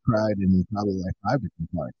 She cried in probably like 5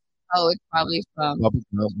 different parts. Oh, it's probably from. Bubble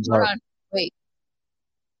Gump, Hold on. Wait.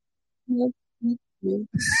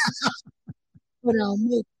 But I'll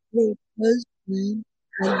make your husband.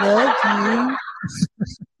 I love you.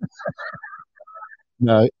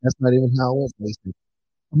 no, that's not even how it was. Basically.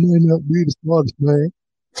 I might not be the smartest man.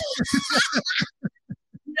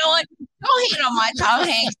 You know what? Don't hate on my Tom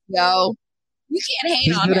Hanks, yo. You can't hate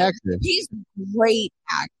He's a on good him. actor. He's a great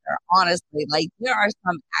actor, honestly. Like, there are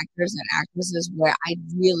some actors and actresses where I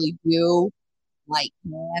really do like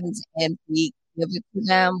hands and feet give it to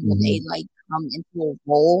them when they like come into a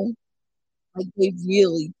role. Like, they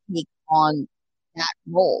really take on that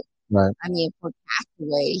role. Right. I mean, for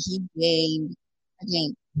Castaway, he gained, I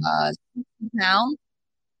think, 60 pounds,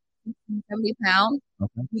 60, 70 pounds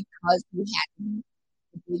Okay. because he had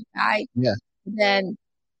a big guy. Yeah. But then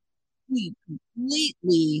he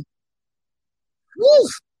completely, whew,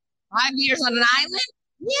 5 years on an island?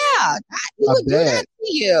 Yeah, he would do that to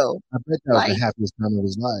you. I bet that was the happiest time of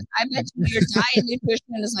his life. I bet your diet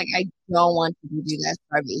nutrition is like, I don't want you to do that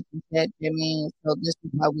starvation shit, Jimmy. So this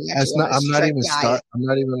is why we actually want I'm not even diet. I'm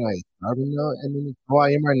not even like starving though. I mean,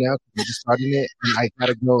 I am right now because I'm just starting it, and I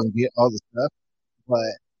gotta go and get all the stuff.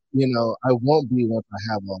 But you know, I won't be once I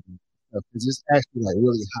have all the stuff because it's actually like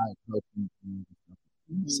really high protein food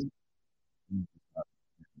and stuff.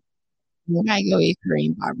 When I go eat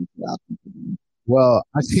Korean barbecue, well,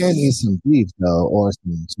 I can eat some beef though, or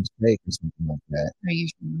some steak or something like that. Are you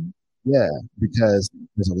sure? Yeah, because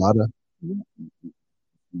there's a lot of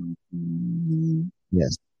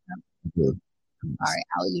yes, I do. All right,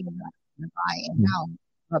 I'll eat it buy and I'll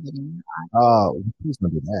rub it in your eye. Oh, please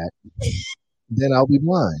don't do that. Then I'll be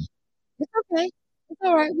blind. It's okay. It's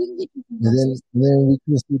all right. We can get you some and then we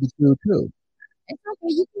can see the truth too. It's okay.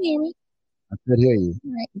 You can hear me. I could hear you.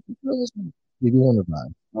 All right. It's a foolish one. You do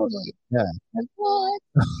understand. Totally. Yeah. Like, what?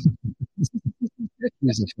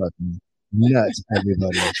 You're just fucking nuts,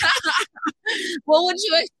 everybody. What would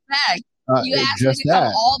you expect? You asked me to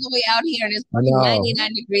come all the way out here and it's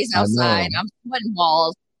 99 degrees outside. I'm sweating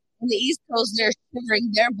balls. On the East Coast, they're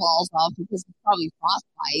shivering their balls off because it's probably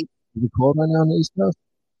frostbite. Is it cold right now on the East Coast?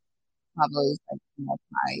 Probably it's like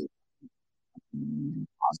multi.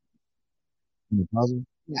 Positive?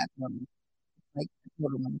 Yeah, totally. Like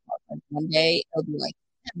one day it'll be like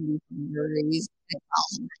 70 degrees and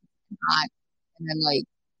hot, and then like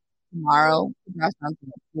tomorrow it drops down to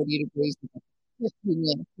like 40 degrees with like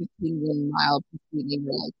 15 wind mild, 15, and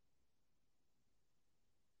you're like,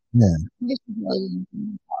 yeah.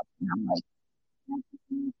 And I'm like,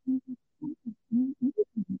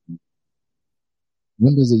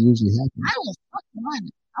 when does it usually happen? I don't fucking know.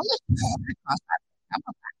 I'll let you know across that.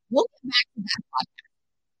 We'll get back to that podcast.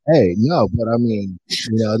 Hey, no, but I mean,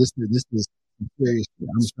 you know, this is serious.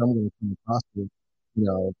 I'm sure I'm going to come across it, you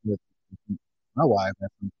know, with my wife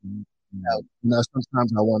at some point. You know,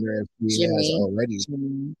 sometimes I wonder if she has already.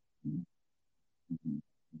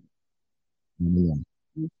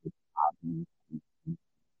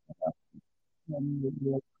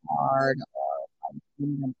 Card or like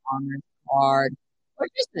Kingdom Honors card or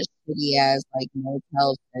just a shitty ass like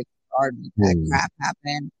Motel 6 card with that crap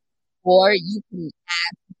happen. Or you can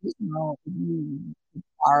add, you know, you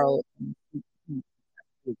borrow and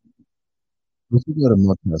if you go to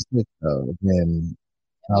Motel 6 though, then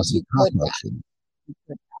how's the cockroaches?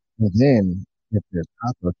 And then if there's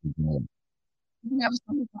cockroaches then you can have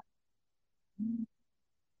some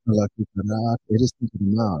it is Cinco de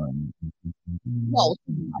Mayo. No.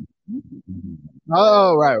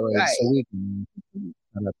 Oh, right. So we can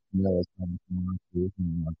kind of know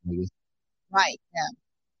right, yeah.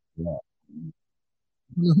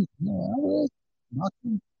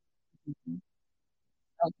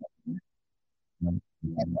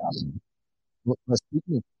 Well,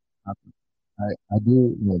 speaking of I do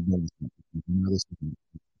know this because you know this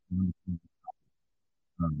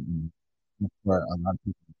for a lot of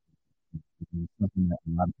people. It's something that a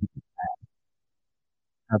lot of people ask.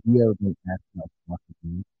 Have you ever been asked about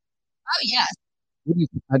philosophy? Oh, yes. What do you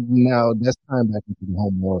think? Now, that's time back into the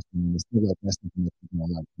home moral thing. It's still like that's something that people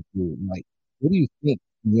don't like to do. Like, what do you think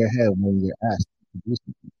in your head when you're asked to do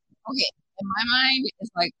something? Okay. In my mind,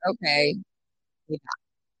 it's like, okay,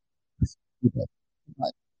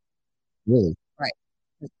 Really? Right.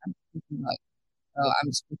 'Cause I'm speaking like, so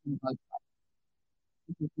I'm speaking like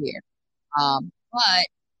here. But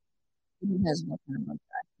it depends what kind of bug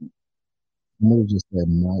guy. Somebody just said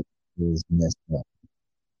Mike is messed up.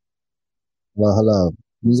 Hello, hello.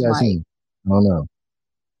 Can you guys hear Mike. me? I don't know.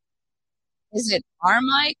 Is it our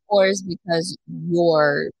mic or is it because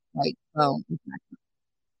your like phone is not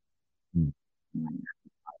Hmm.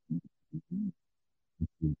 connected?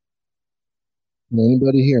 Can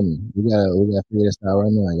anybody hear me? We gotta figure this out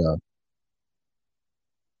right now, y'all.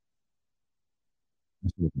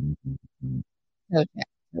 Okay. Okay.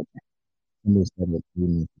 Somebody said it 3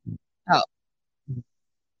 minutes ago. Oh,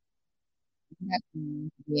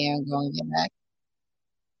 yeah, I'm going to get back.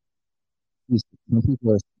 Some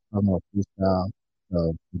people are talking about freestyle,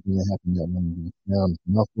 so it didn't happen that one. Sound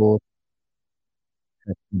muffled,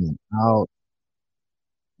 texting out.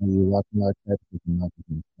 When you're watching our text, you can not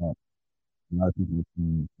stop. A lot of people are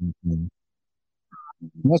saying the same thing.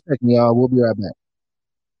 One second, y'all. We'll be right back.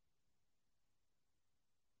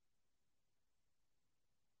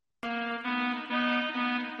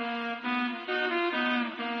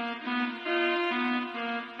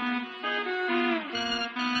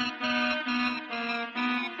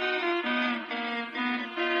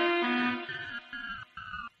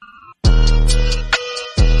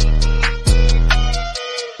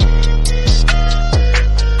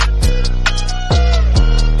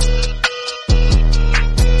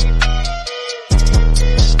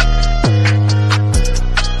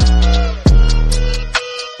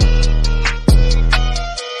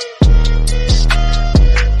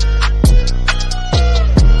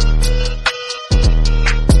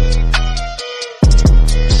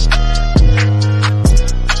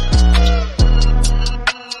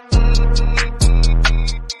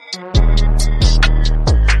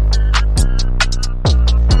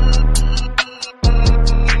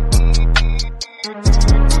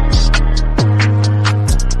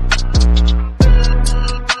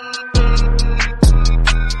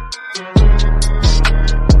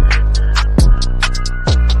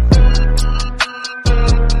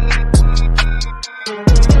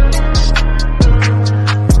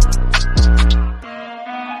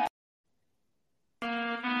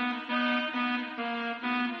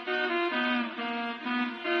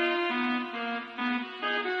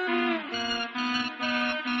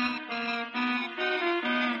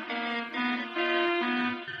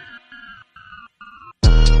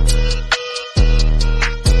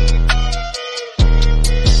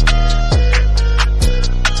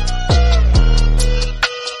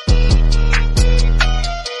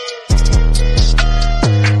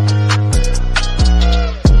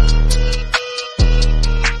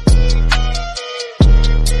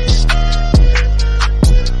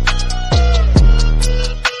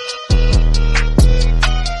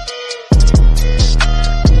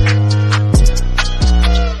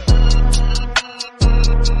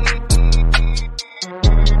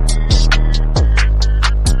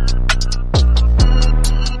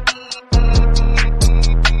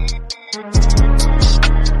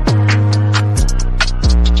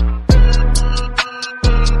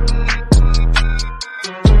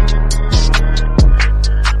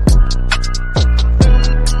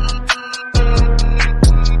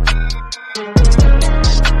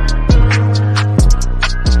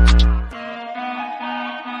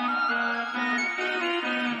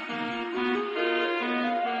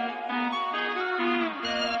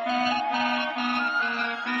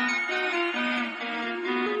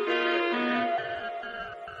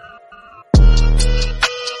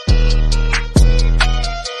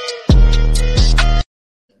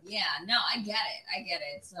 Yeah, no, I get it. I get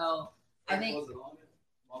it. So I think.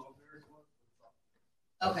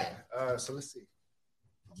 Okay. So let's see.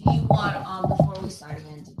 Do you want before we start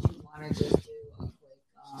again? Did you want to just do a quick?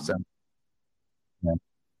 So, yeah.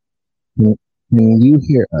 Can you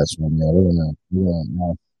hear us right now? We're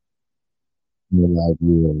not new live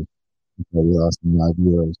viewers. Okay, we lost some live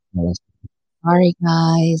viewers. Sorry,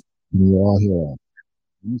 guys. Can you all hear us?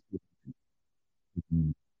 Let me see if we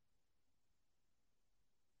can-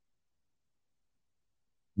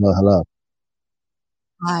 Hello, hello,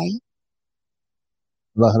 Hi.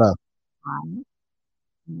 hello, hello. Hi.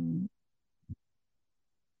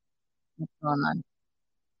 What's going on?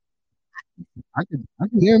 I can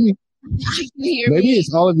hear me. I can hear Maybe me.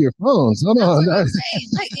 it's all of your phones. Hold That's on. what I'm saying.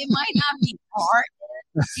 Like it might not be hard.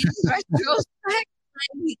 In retrospect,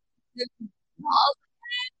 like,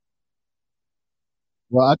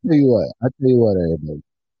 Well, I tell you what, everybody.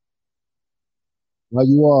 While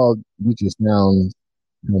you all get your sounds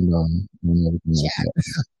and everything like that.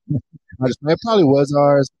 It probably was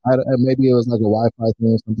ours. Maybe it was like a Wi-Fi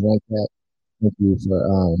thing or something like that. Thank you for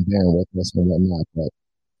bearing with us and whatnot. But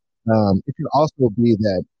it could also be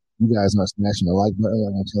that you guys aren't smashing the like button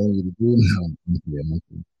like I'm telling you to do. You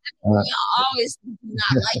always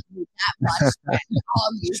not like me that much.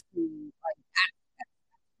 Obviously, like that's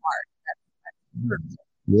hard. That's hurtful.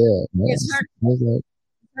 Yeah, it's hurtful. It's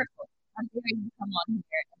hurtful. I'm going to come on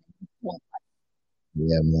here and you won't like it.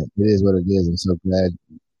 Yeah, man. It is what it is. I'm so glad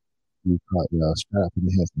you caught shout out to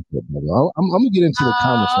the handsome foot double. I'm gonna get into the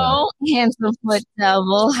comments now. Handsome foot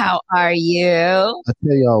double, how are you? I'll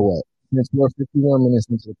tell y'all what. Since we're 51 minutes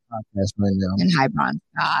into the podcast right now, and hi Bron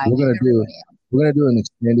Scott, we're gonna do an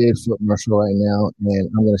extended foot commercial right now, and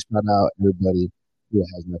I'm gonna shout out everybody who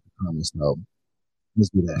has left a comment. So let's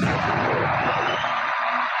do that.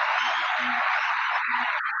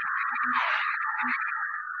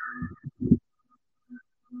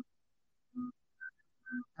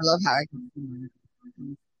 I love how I can see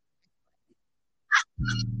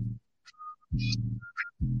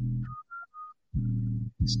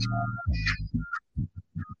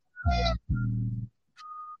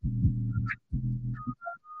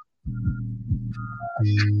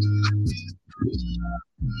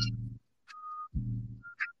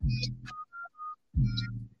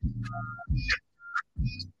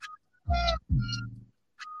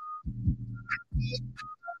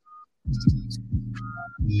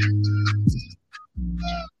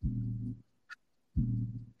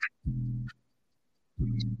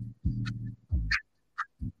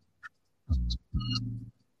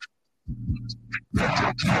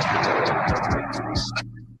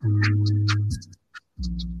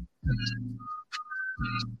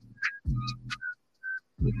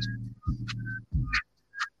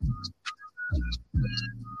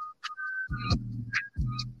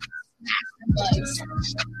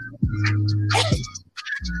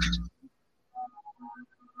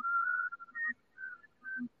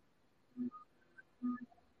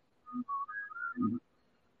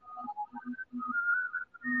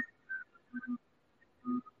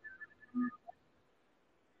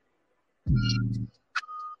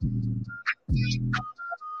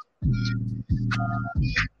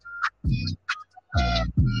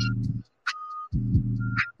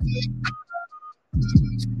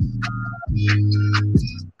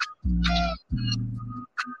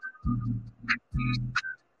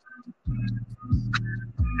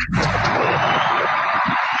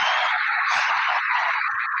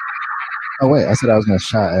Oh wait, I said I was gonna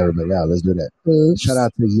shout everybody out. Let's do that. Oops. Shout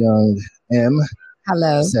out to Young M.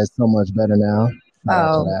 Hello. Says so much better now. Shout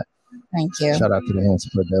out to that. Thank you. Shout out to the handsome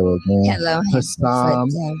foot devil again. Hello, Hassam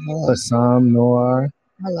Noir.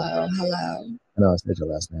 Hello. I know I said your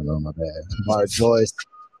last name wrong, my bad. Bart Joyce.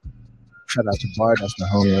 Shout out to Bart, that's the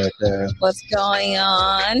homie right there. What's going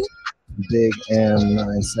on? Big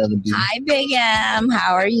M970. Hi, Big M.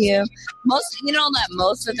 How are you? Most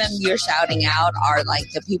of them you're shouting out are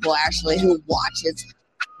like the people actually who watches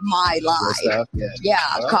my live.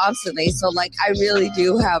 Yeah, constantly. So like, I really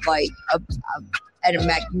do have like a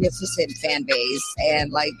magnificent fan base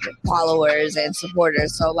and like followers and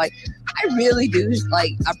supporters. So like, I really do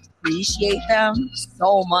like appreciate them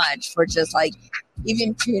so much for just like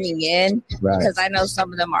even tuning in, because I know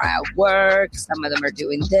some of them are at work, some of them are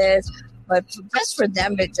doing this, but just for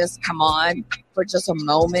them to just come on for just a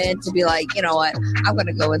moment to be like, you know what, I'm going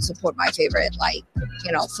to go and support my favorite, like,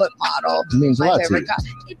 foot model. It means my favorite guy.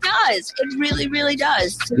 It does. It really, really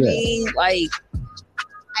does. To me, like,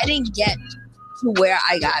 I didn't get to where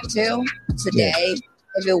I got to today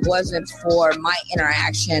if it wasn't for my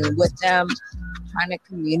interaction with them, trying to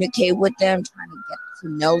communicate with them, trying to get to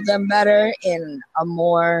know them better in a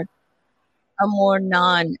more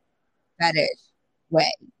non-fetish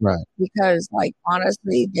way. Right. Because, like,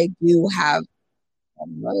 honestly, they do have a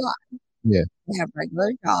lot. Yeah. They have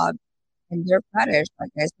regular jobs, and their fetish,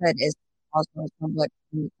 like I said, is also somewhat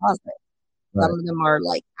in the closet. Right. Some of them are,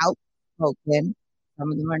 like, outspoken.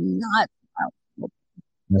 Some of them are not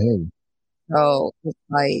outspoken. So it's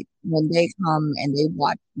like when they come and they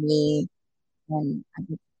watch me, and I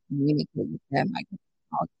get to communicate with them, I get to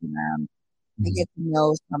talk to them, I get to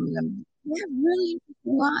know some of them. They have really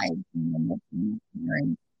interesting lives and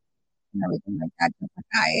everything like that, just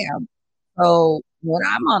like I am. So when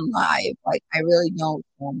I'm on live, like, I really don't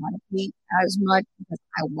show my feet as much because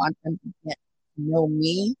I want them to get to know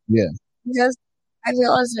me. Yeah. Because I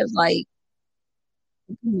feel as if, like,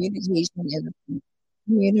 the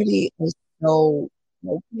community is so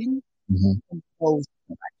open and close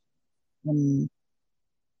and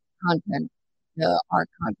content, our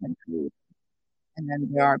content creators. And then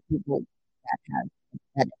there are people that have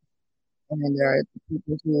fetish. And then there are the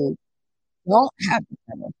people who don't have the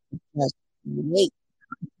fetish, just relate.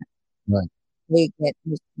 Right. They get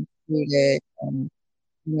misconstrued and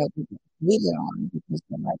they get hated on because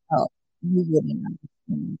they're like, oh, you wouldn't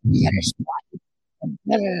understand fetish life. And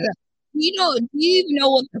da, da, da. Do you even know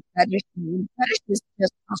what the fetish means? Fetish is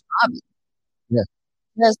just a hobby. Yeah.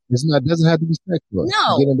 Just, it doesn't have to be sexual.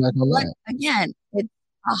 No. Getting back on But that. again, it's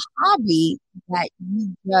a hobby that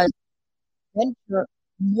you just venture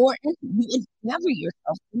more into. You endeavor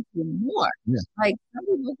yourself into more. Yeah. Like some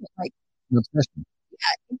people get like an obsession.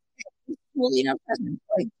 Yeah, it's truly an obsession.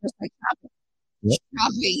 Like just like shopping. Yep.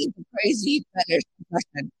 Shopping is a crazy fetish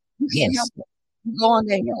obsession. You can't help it. You go on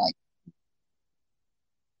there and you're like,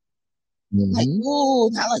 oh,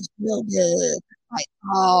 that looks real good. Like,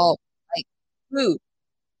 oh, like food.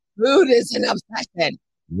 Food is an obsession.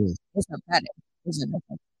 Yes. It's a fetish. It's an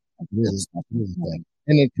obsession.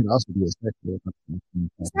 And it can also be a sexual obsession.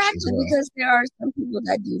 Exactly, because there are some people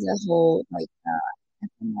that do the whole like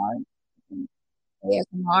SMR,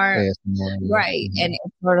 ASMR, right? Mm-hmm. And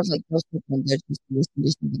it's sort of like those people that just listen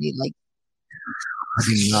to somebody like. I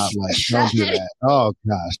do not like. Don't do that. Oh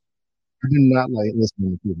gosh, I do not like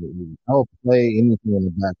listening to people eat. I will play anything in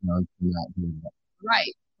the background to not do that.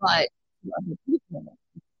 Right, but other people,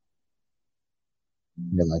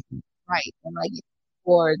 they like it. Right, and like it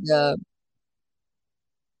for the.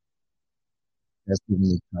 That's giving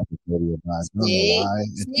me complicated advice. I don't know why.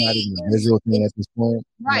 It's not even a visual thing at this point.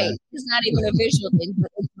 Right. Yeah. It's not even a visual thing,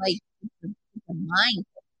 but it's like it's a mind.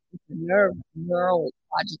 It's a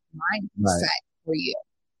neurologic mindset for you.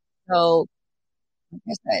 So, like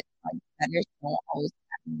I said, like fetish don't always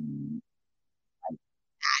happen like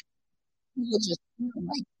that. People just feel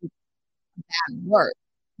like it's a bad word.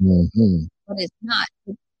 Mm-hmm. But it's not.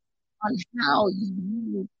 It's on how you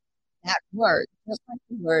use that word. Just like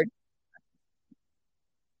the word.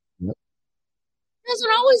 Yep. It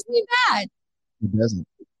doesn't always mean bad. It doesn't.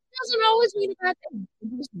 It doesn't always mean a bad thing.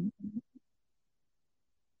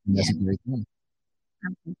 That's a great thing.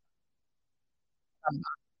 I'm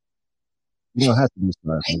not. You don't have to be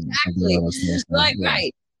sorry. Exactly. Like,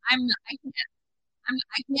 right. I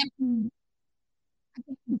can't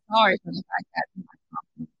be sorry for the fact that my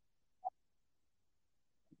confidence.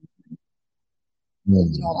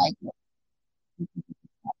 You don't like it.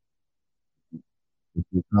 If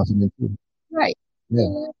you're confident too. Right.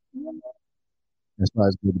 Yeah. That's why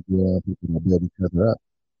it's good to be around people that build each other up.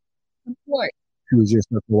 Support. Choose your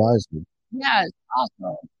circle wisely. Yes. Also,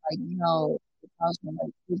 like, it's also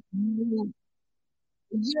like if you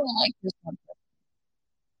don't like this one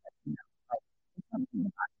person, like it's something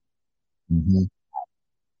about mm-hmm.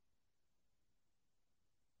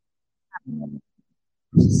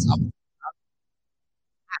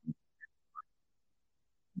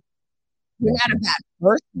 You're not a bad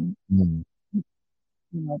person. Mm-hmm.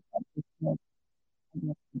 But it's just, I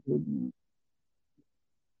guess, mm-hmm.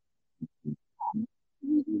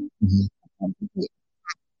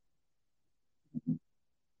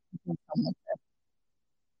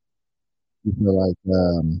 You feel like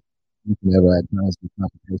you can never at times be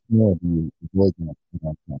confrontational, or do you avoid that at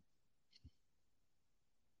all times?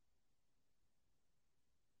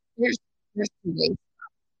 There's two ways,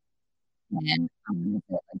 and I'm going to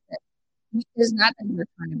say it like this. It's not that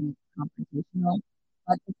you're trying to be confrontational,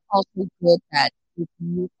 but it's also good that if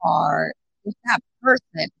that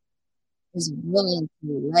person is willing to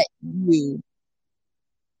let you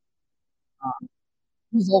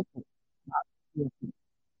be vocal about your opinion.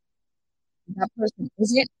 If that person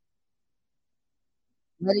isn't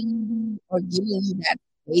letting you or giving you that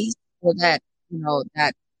space or that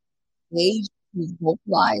stage to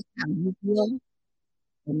vocalize how you feel,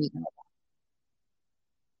 then you're gonna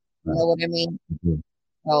you know what I mean? Mm-hmm.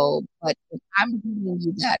 So, but if I'm giving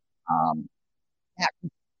you that respect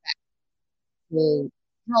to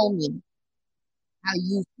tell me how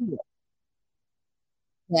you feel,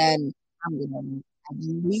 then I'm gonna at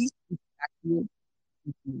least respect you.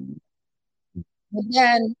 But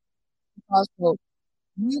then also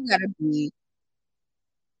you gotta be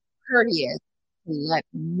courteous to let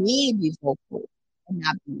me be vocal and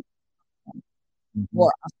not be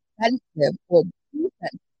or offensive or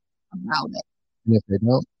defensive about it. And if they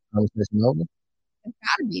don't, conversation over? It's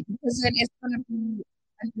gotta be, because then it's gonna be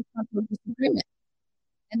a disruptive disagreement.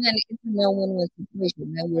 And then it's a no-win-win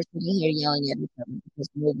situation. Then we're sitting here yelling at each other because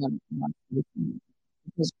no one wants to listen.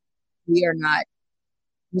 Because we are not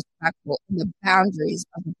respectful in the boundaries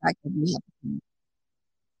of the fact that we have a community.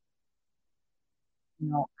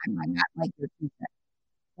 I might not like your 2 cents,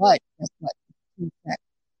 but guess what? 2 cents.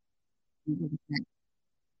 You get a cent.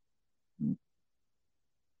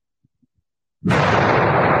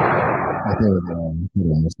 That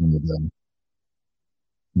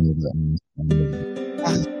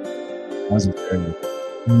was a very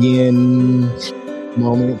yin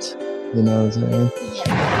moment. You know what I'm saying?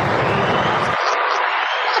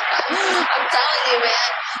 I'm telling you, man.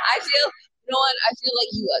 I feel, you know what? I feel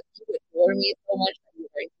like you adore me so much that you're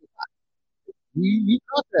very Tupac. You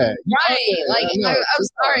got that. Right. Like, I'm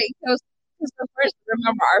sorry. Because the first,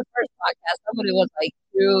 remember our first podcast, somebody was like,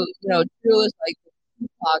 Drew is like the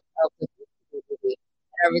Tupac of the movie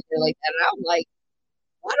and everything like that. And I'm like,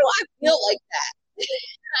 why do I feel like that?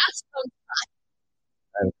 That's so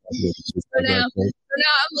now I'm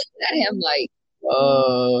looking at him like,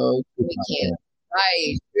 whoa, Jimmy came,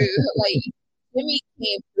 right? Like, Jimmy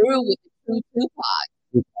came through with the true Tupac.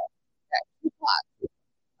 That Tupac.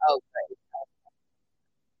 Oh, great.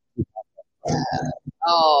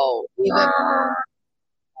 Oh, even.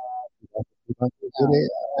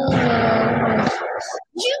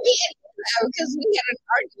 You get because we had an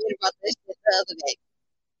argument about this shit the other day.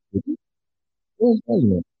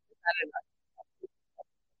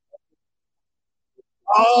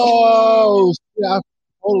 Oh, yeah, I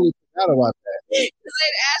totally forgot about that. Because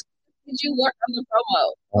they'd asked, did you work on the promo?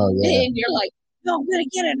 Oh, yeah. And you're like, no, I'm going to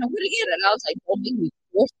get it. I'm going to get it. And I was like, don't make me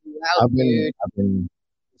force you out, dude. I've been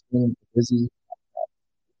busy.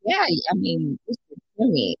 Yeah, I mean, this is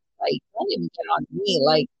Jimmy. Like, don't even get on me.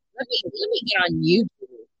 Like, let me get on you,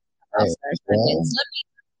 dude. Let me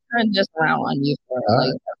turn this around on you for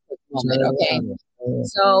like a quick moment, okay?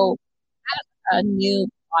 So, as a new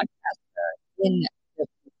podcaster in the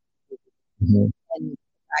and the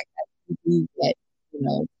fact that you do get,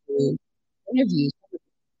 to interview some of these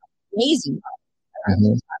amazing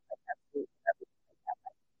podcasts,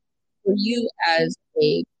 for you as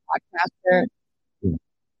a podcaster,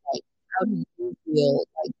 like, how do you feel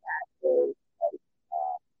like that is like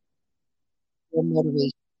your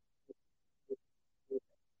motivation?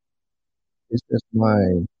 It's just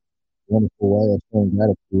my wonderful way of showing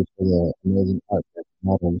gratitude for the amazing art that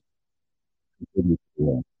models contribute to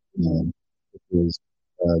it. It is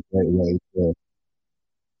a great way to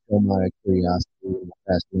show my curiosity and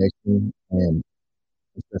fascination, and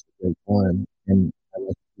it's just a great time. And I like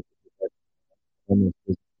to keep it so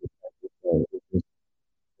it just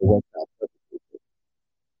it works out perfectly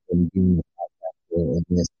in being a podcaster and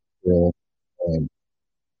this skill, and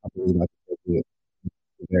I believe I can take it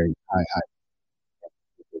to very high heights.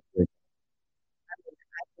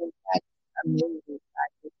 I think that's amazing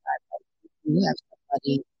fact is that like, you have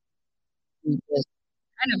somebody who just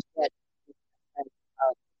kind of gets the sense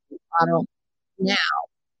of the model. Now,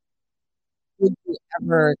 would you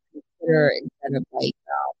ever consider instead of like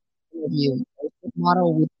interviewing a Facebook model,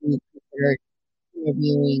 would you consider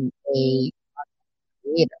interviewing a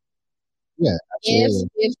creator? Yeah, absolutely.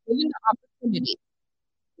 If given the opportunity,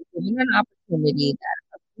 that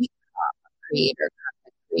a big creator,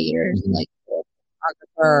 content creators like a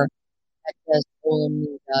photographer that just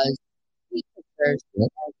only does pictures and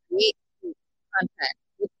create content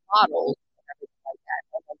with models and everything like that.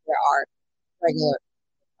 And then there are regular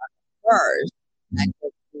photographers that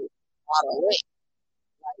just do modeling.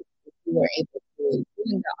 Like if you were able to,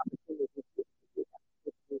 given the opportunity to do that,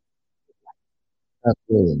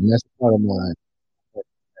 Absolutely. And that's part of my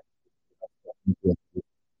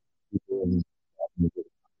people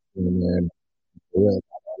in there and the real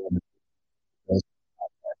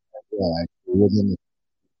yeah, actually within the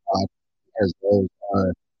pod, because those are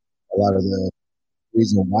a lot of the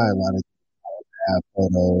reason why a lot of people have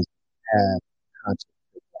photos, have content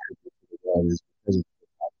to the world is because of the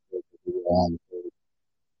podcasts that we are on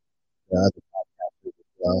the other podcasters as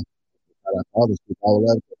well. Shout out to all these people. I would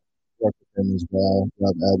love to work with them as well,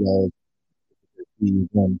 rub elbows, be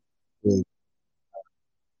one big,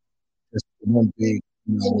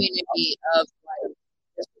 community of like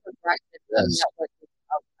just progressive networking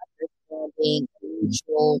of understanding and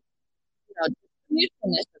mutual, just the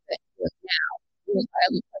mutualness of it. Now, here's my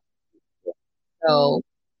other question. So,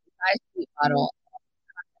 I speak model,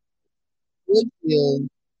 would you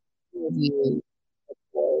review the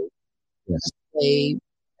quote, slave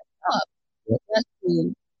up, just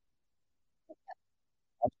to,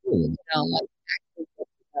 like actually get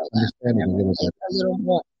to know them like a little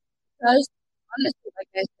more? Because honestly,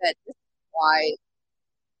 like I said, this is why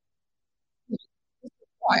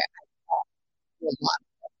I talk to a lot of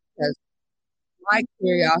them, because my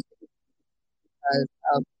curiosity, because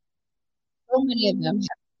so many of them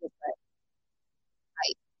have different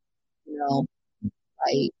types,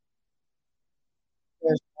 like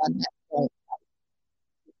there's one that don't like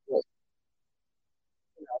people,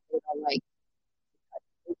 they don't like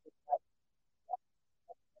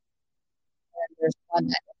and there's one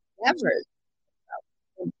that effort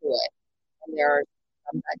into it. And there are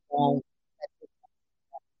some that don't, that just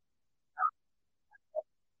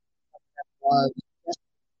love just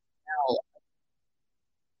now.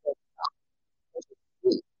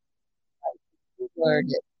 People are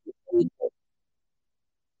just really good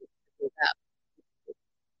with that.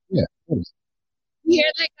 Yeah. You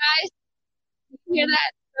hear that, guys? You hear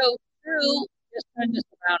that? So true. Just turn this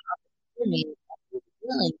around opportunities that you're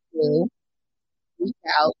willing to reach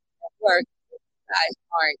out and work. Guys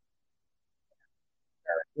aren't.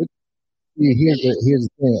 Here's the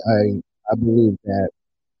thing. I believe that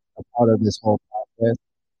a part of this whole process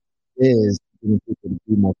is getting people to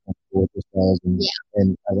be more comfortable with themselves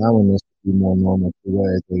and allowing this to be more normal to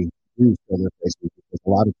where they do show their faces, because a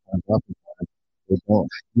lot of times, oftentimes, they don't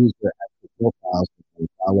use their actual profiles when they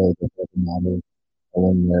follow the other models or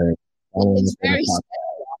when they're following the very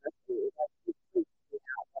podcast.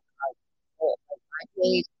 My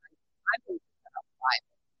page,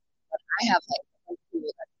 but I have like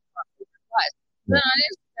people that plus. Then on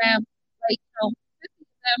Instagram, like 50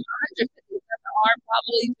 of them, 150 of them are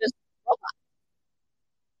probably just robots.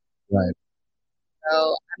 Right. So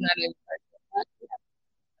I'm not even sure what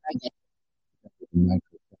I get.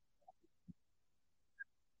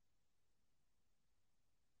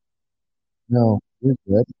 No, you're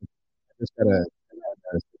good. I just gotta.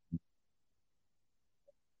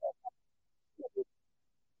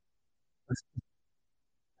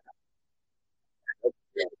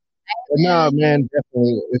 But no, man,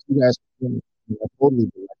 definitely. If you guys, I totally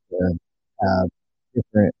would like to have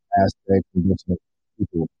different aspects and different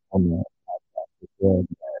people on the podcast as well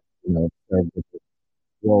that serve different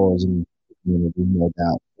roles in the community, no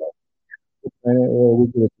doubt. So, we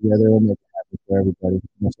get it together and make it happen for everybody.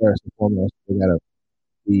 First and foremost, we gotta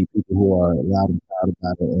be people who are loud and proud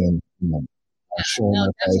about it, and showing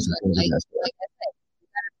our face and things like that. Like I said, you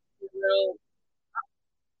gotta be a little.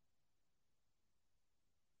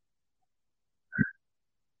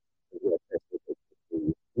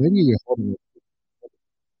 Maybe you're holding it.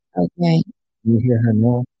 Okay. Can you hear her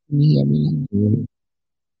now? Can you hear me?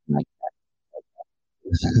 Like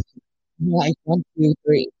that. Like 1, 2,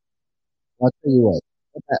 3. I'll tell you what.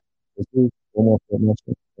 This is almost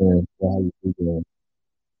emotional and for how you feel.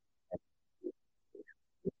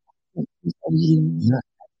 Hold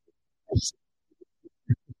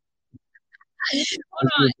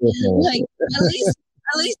on. Like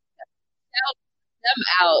at least help them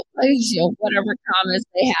out. Like whatever comments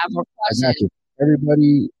they have or questions.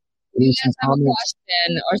 Everybody you guys have a question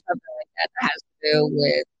or something like that that has to do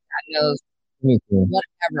with God knows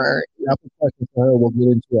whatever. You have a question for her, we'll get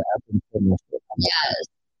into it after the fitness. Yes.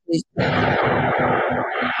 Please.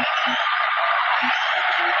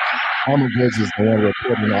 Mama Goods is the one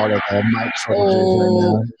reporting all of the mic shortages right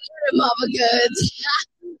now. Mama Goods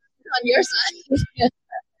on your side.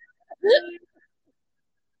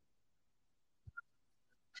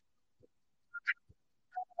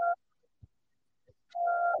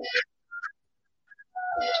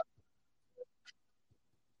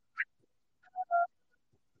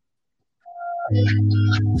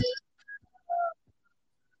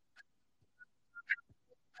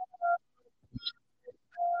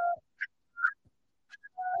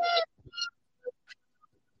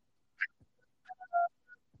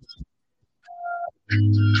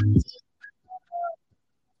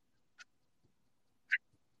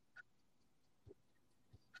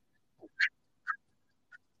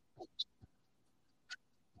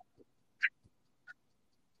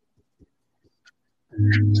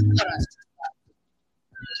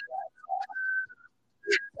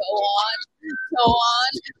 So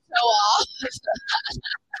on, so off.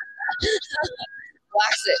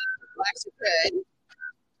 Wax it good.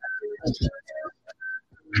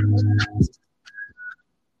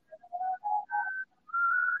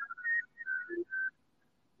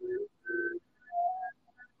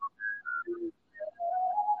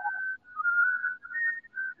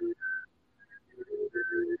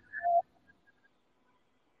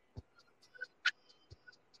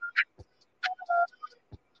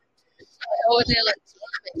 Oh, they look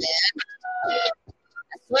jamming, man.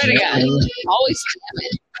 I swear to God, always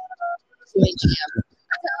jamming. Jimmy Jam.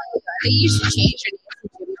 I think you should change your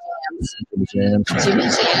name to Jimmy Jams. Jimmy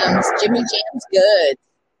Jams. Jimmy Jams good.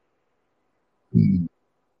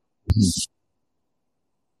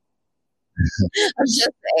 I'm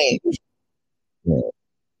just saying. Yeah.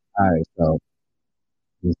 All right, so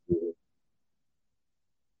this is.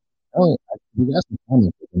 Oh, you got some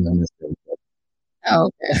comments on this thing. Oh,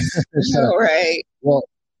 okay. All right. Well,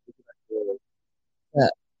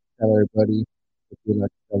 tell everybody if you'd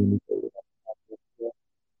like to tell anything.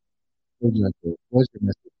 What's your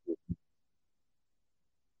message?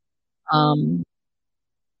 Um,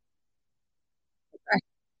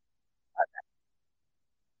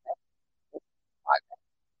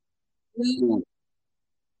 who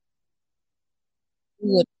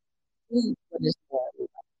would what is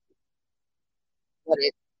what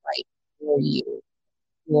it's like for you?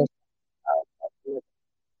 Your you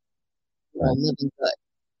are living good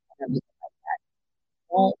and everything like that.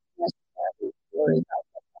 Don't necessarily worry about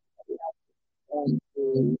what somebody else is going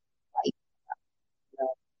through. Like, you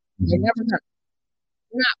know, you're never gonna,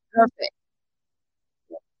 you're not perfect,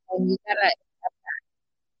 and you gotta,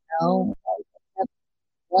 know, like, accept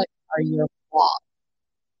what are your flaws.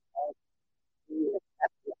 Like, you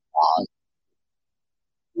accept your flaws,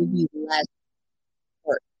 you'll be less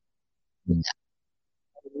hurt with that.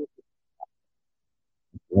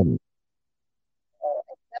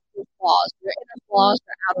 Accept your flaws, your inner flaws,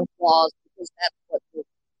 your outer flaws, because that's what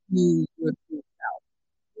you your true self.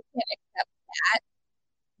 You can't accept that.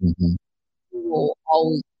 Mm-hmm. You will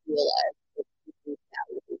always feel as if you do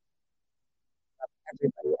value of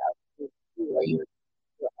everybody else. You are your own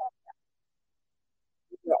self.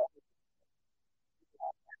 Your own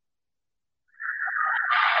self.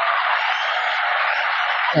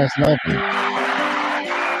 That's lovely.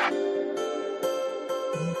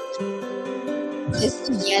 It's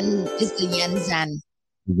the yen zen.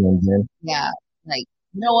 Yen zen? Yeah. Like,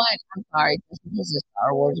 you know what? I'm sorry. Just because it's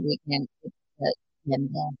Star Wars weekend, it's the yen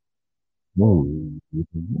zen. Whoa.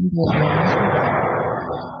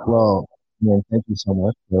 Well, man, thank you so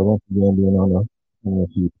much for once again being on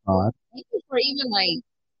the pod. Thank you for even like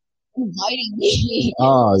inviting me.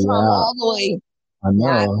 Oh, yeah. All the way. I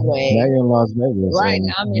know. Now you're in Las Vegas. Right.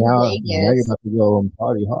 Now I'm in Vegas. Now you're about to go and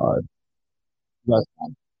party hard. You got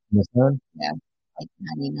the sun? Yeah. Like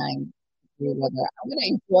 99 degree weather. I'm going to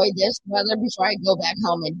enjoy this weather before I go back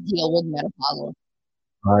home and deal with menopausal.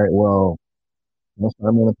 All right. Well, next time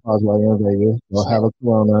I'm going to pause while you're in Vegas. Go have a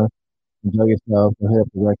Corona. Enjoy yourself. Go hit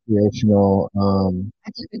up the recreational.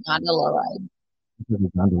 I took a gondola ride. You took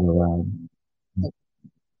a gondola ride.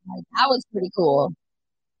 That was pretty cool.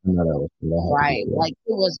 I know that was cool. Right. Like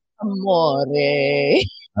it was amore. I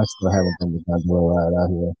still haven't done the gondola ride out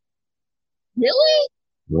here. Really?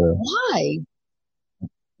 Yeah. Why?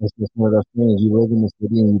 It's just one of those things. You live in the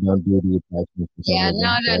city and you don't do the attachments. Yeah, no.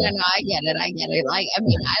 I get it. Like, I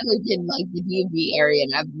mean, I lived in like the DMV area,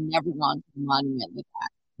 and I've never gone to the monument like that.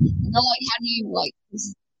 You know, like, how do you like?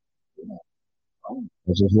 That's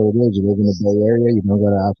just what it is. You live in the Bay Area, you don't go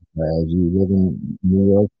to Alcatraz. You live in New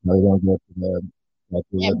York, you don't go to the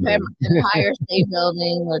Empire State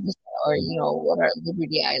Building, or you know, what are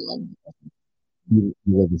Liberty Island? You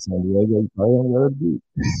live in San Diego, you probably don't go to the beach.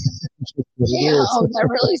 Yeah, that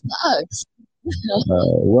really sucks.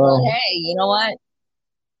 Well, but hey, you know what?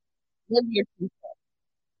 Live your truth.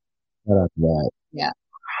 Shout out to that. Yeah.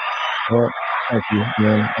 Well, thank you,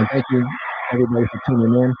 man. And thank you, everybody, for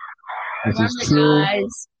tuning in. This is True.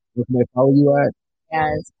 Guys. Where can they follow you at?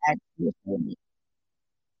 Yes, at True.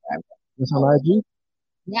 This on IG?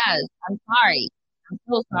 Yes, I'm sorry. I'm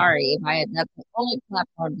so sorry if I had, that's the only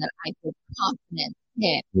platform that I feel confident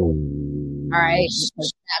in. All right,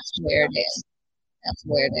 because that's where it is. That's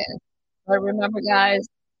where it is. But remember, guys,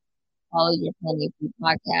 follow your Plenty of Food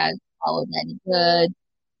podcast. Follow Daddy Good.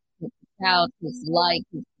 Hit the shout, hit the like,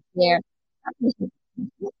 hit the share.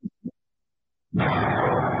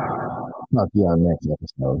 Talk to you on next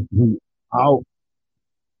episode. Out.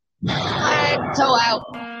 So out.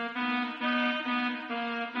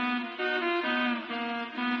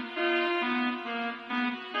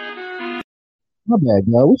 My bad,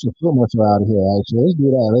 girl. We should film much out of here, actually. Let's do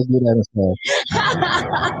that. Let's do that instead.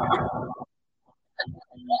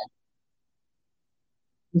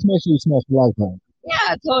 Just make sure you smash the like button.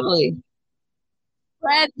 Yeah, totally.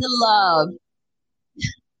 Spread the love.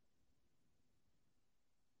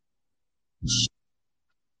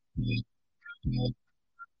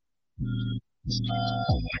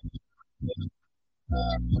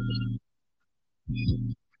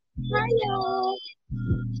 Hi, y'all.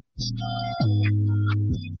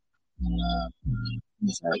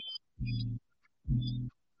 Sorry.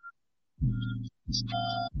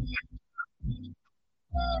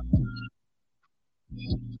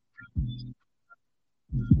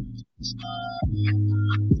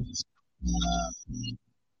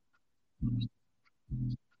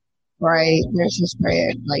 Right, there's a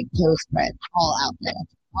spread, like toe spread, all out there.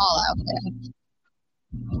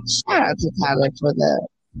 Shout out to Tyler for the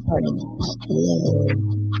party.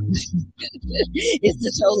 It's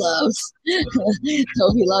the toe loves.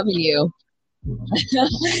 Toby loving you.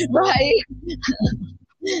 Right?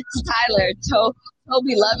 It's Tyler.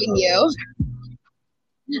 Toby loving you.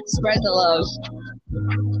 Spread the love.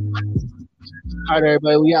 All right,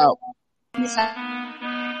 everybody, we out. Peace out.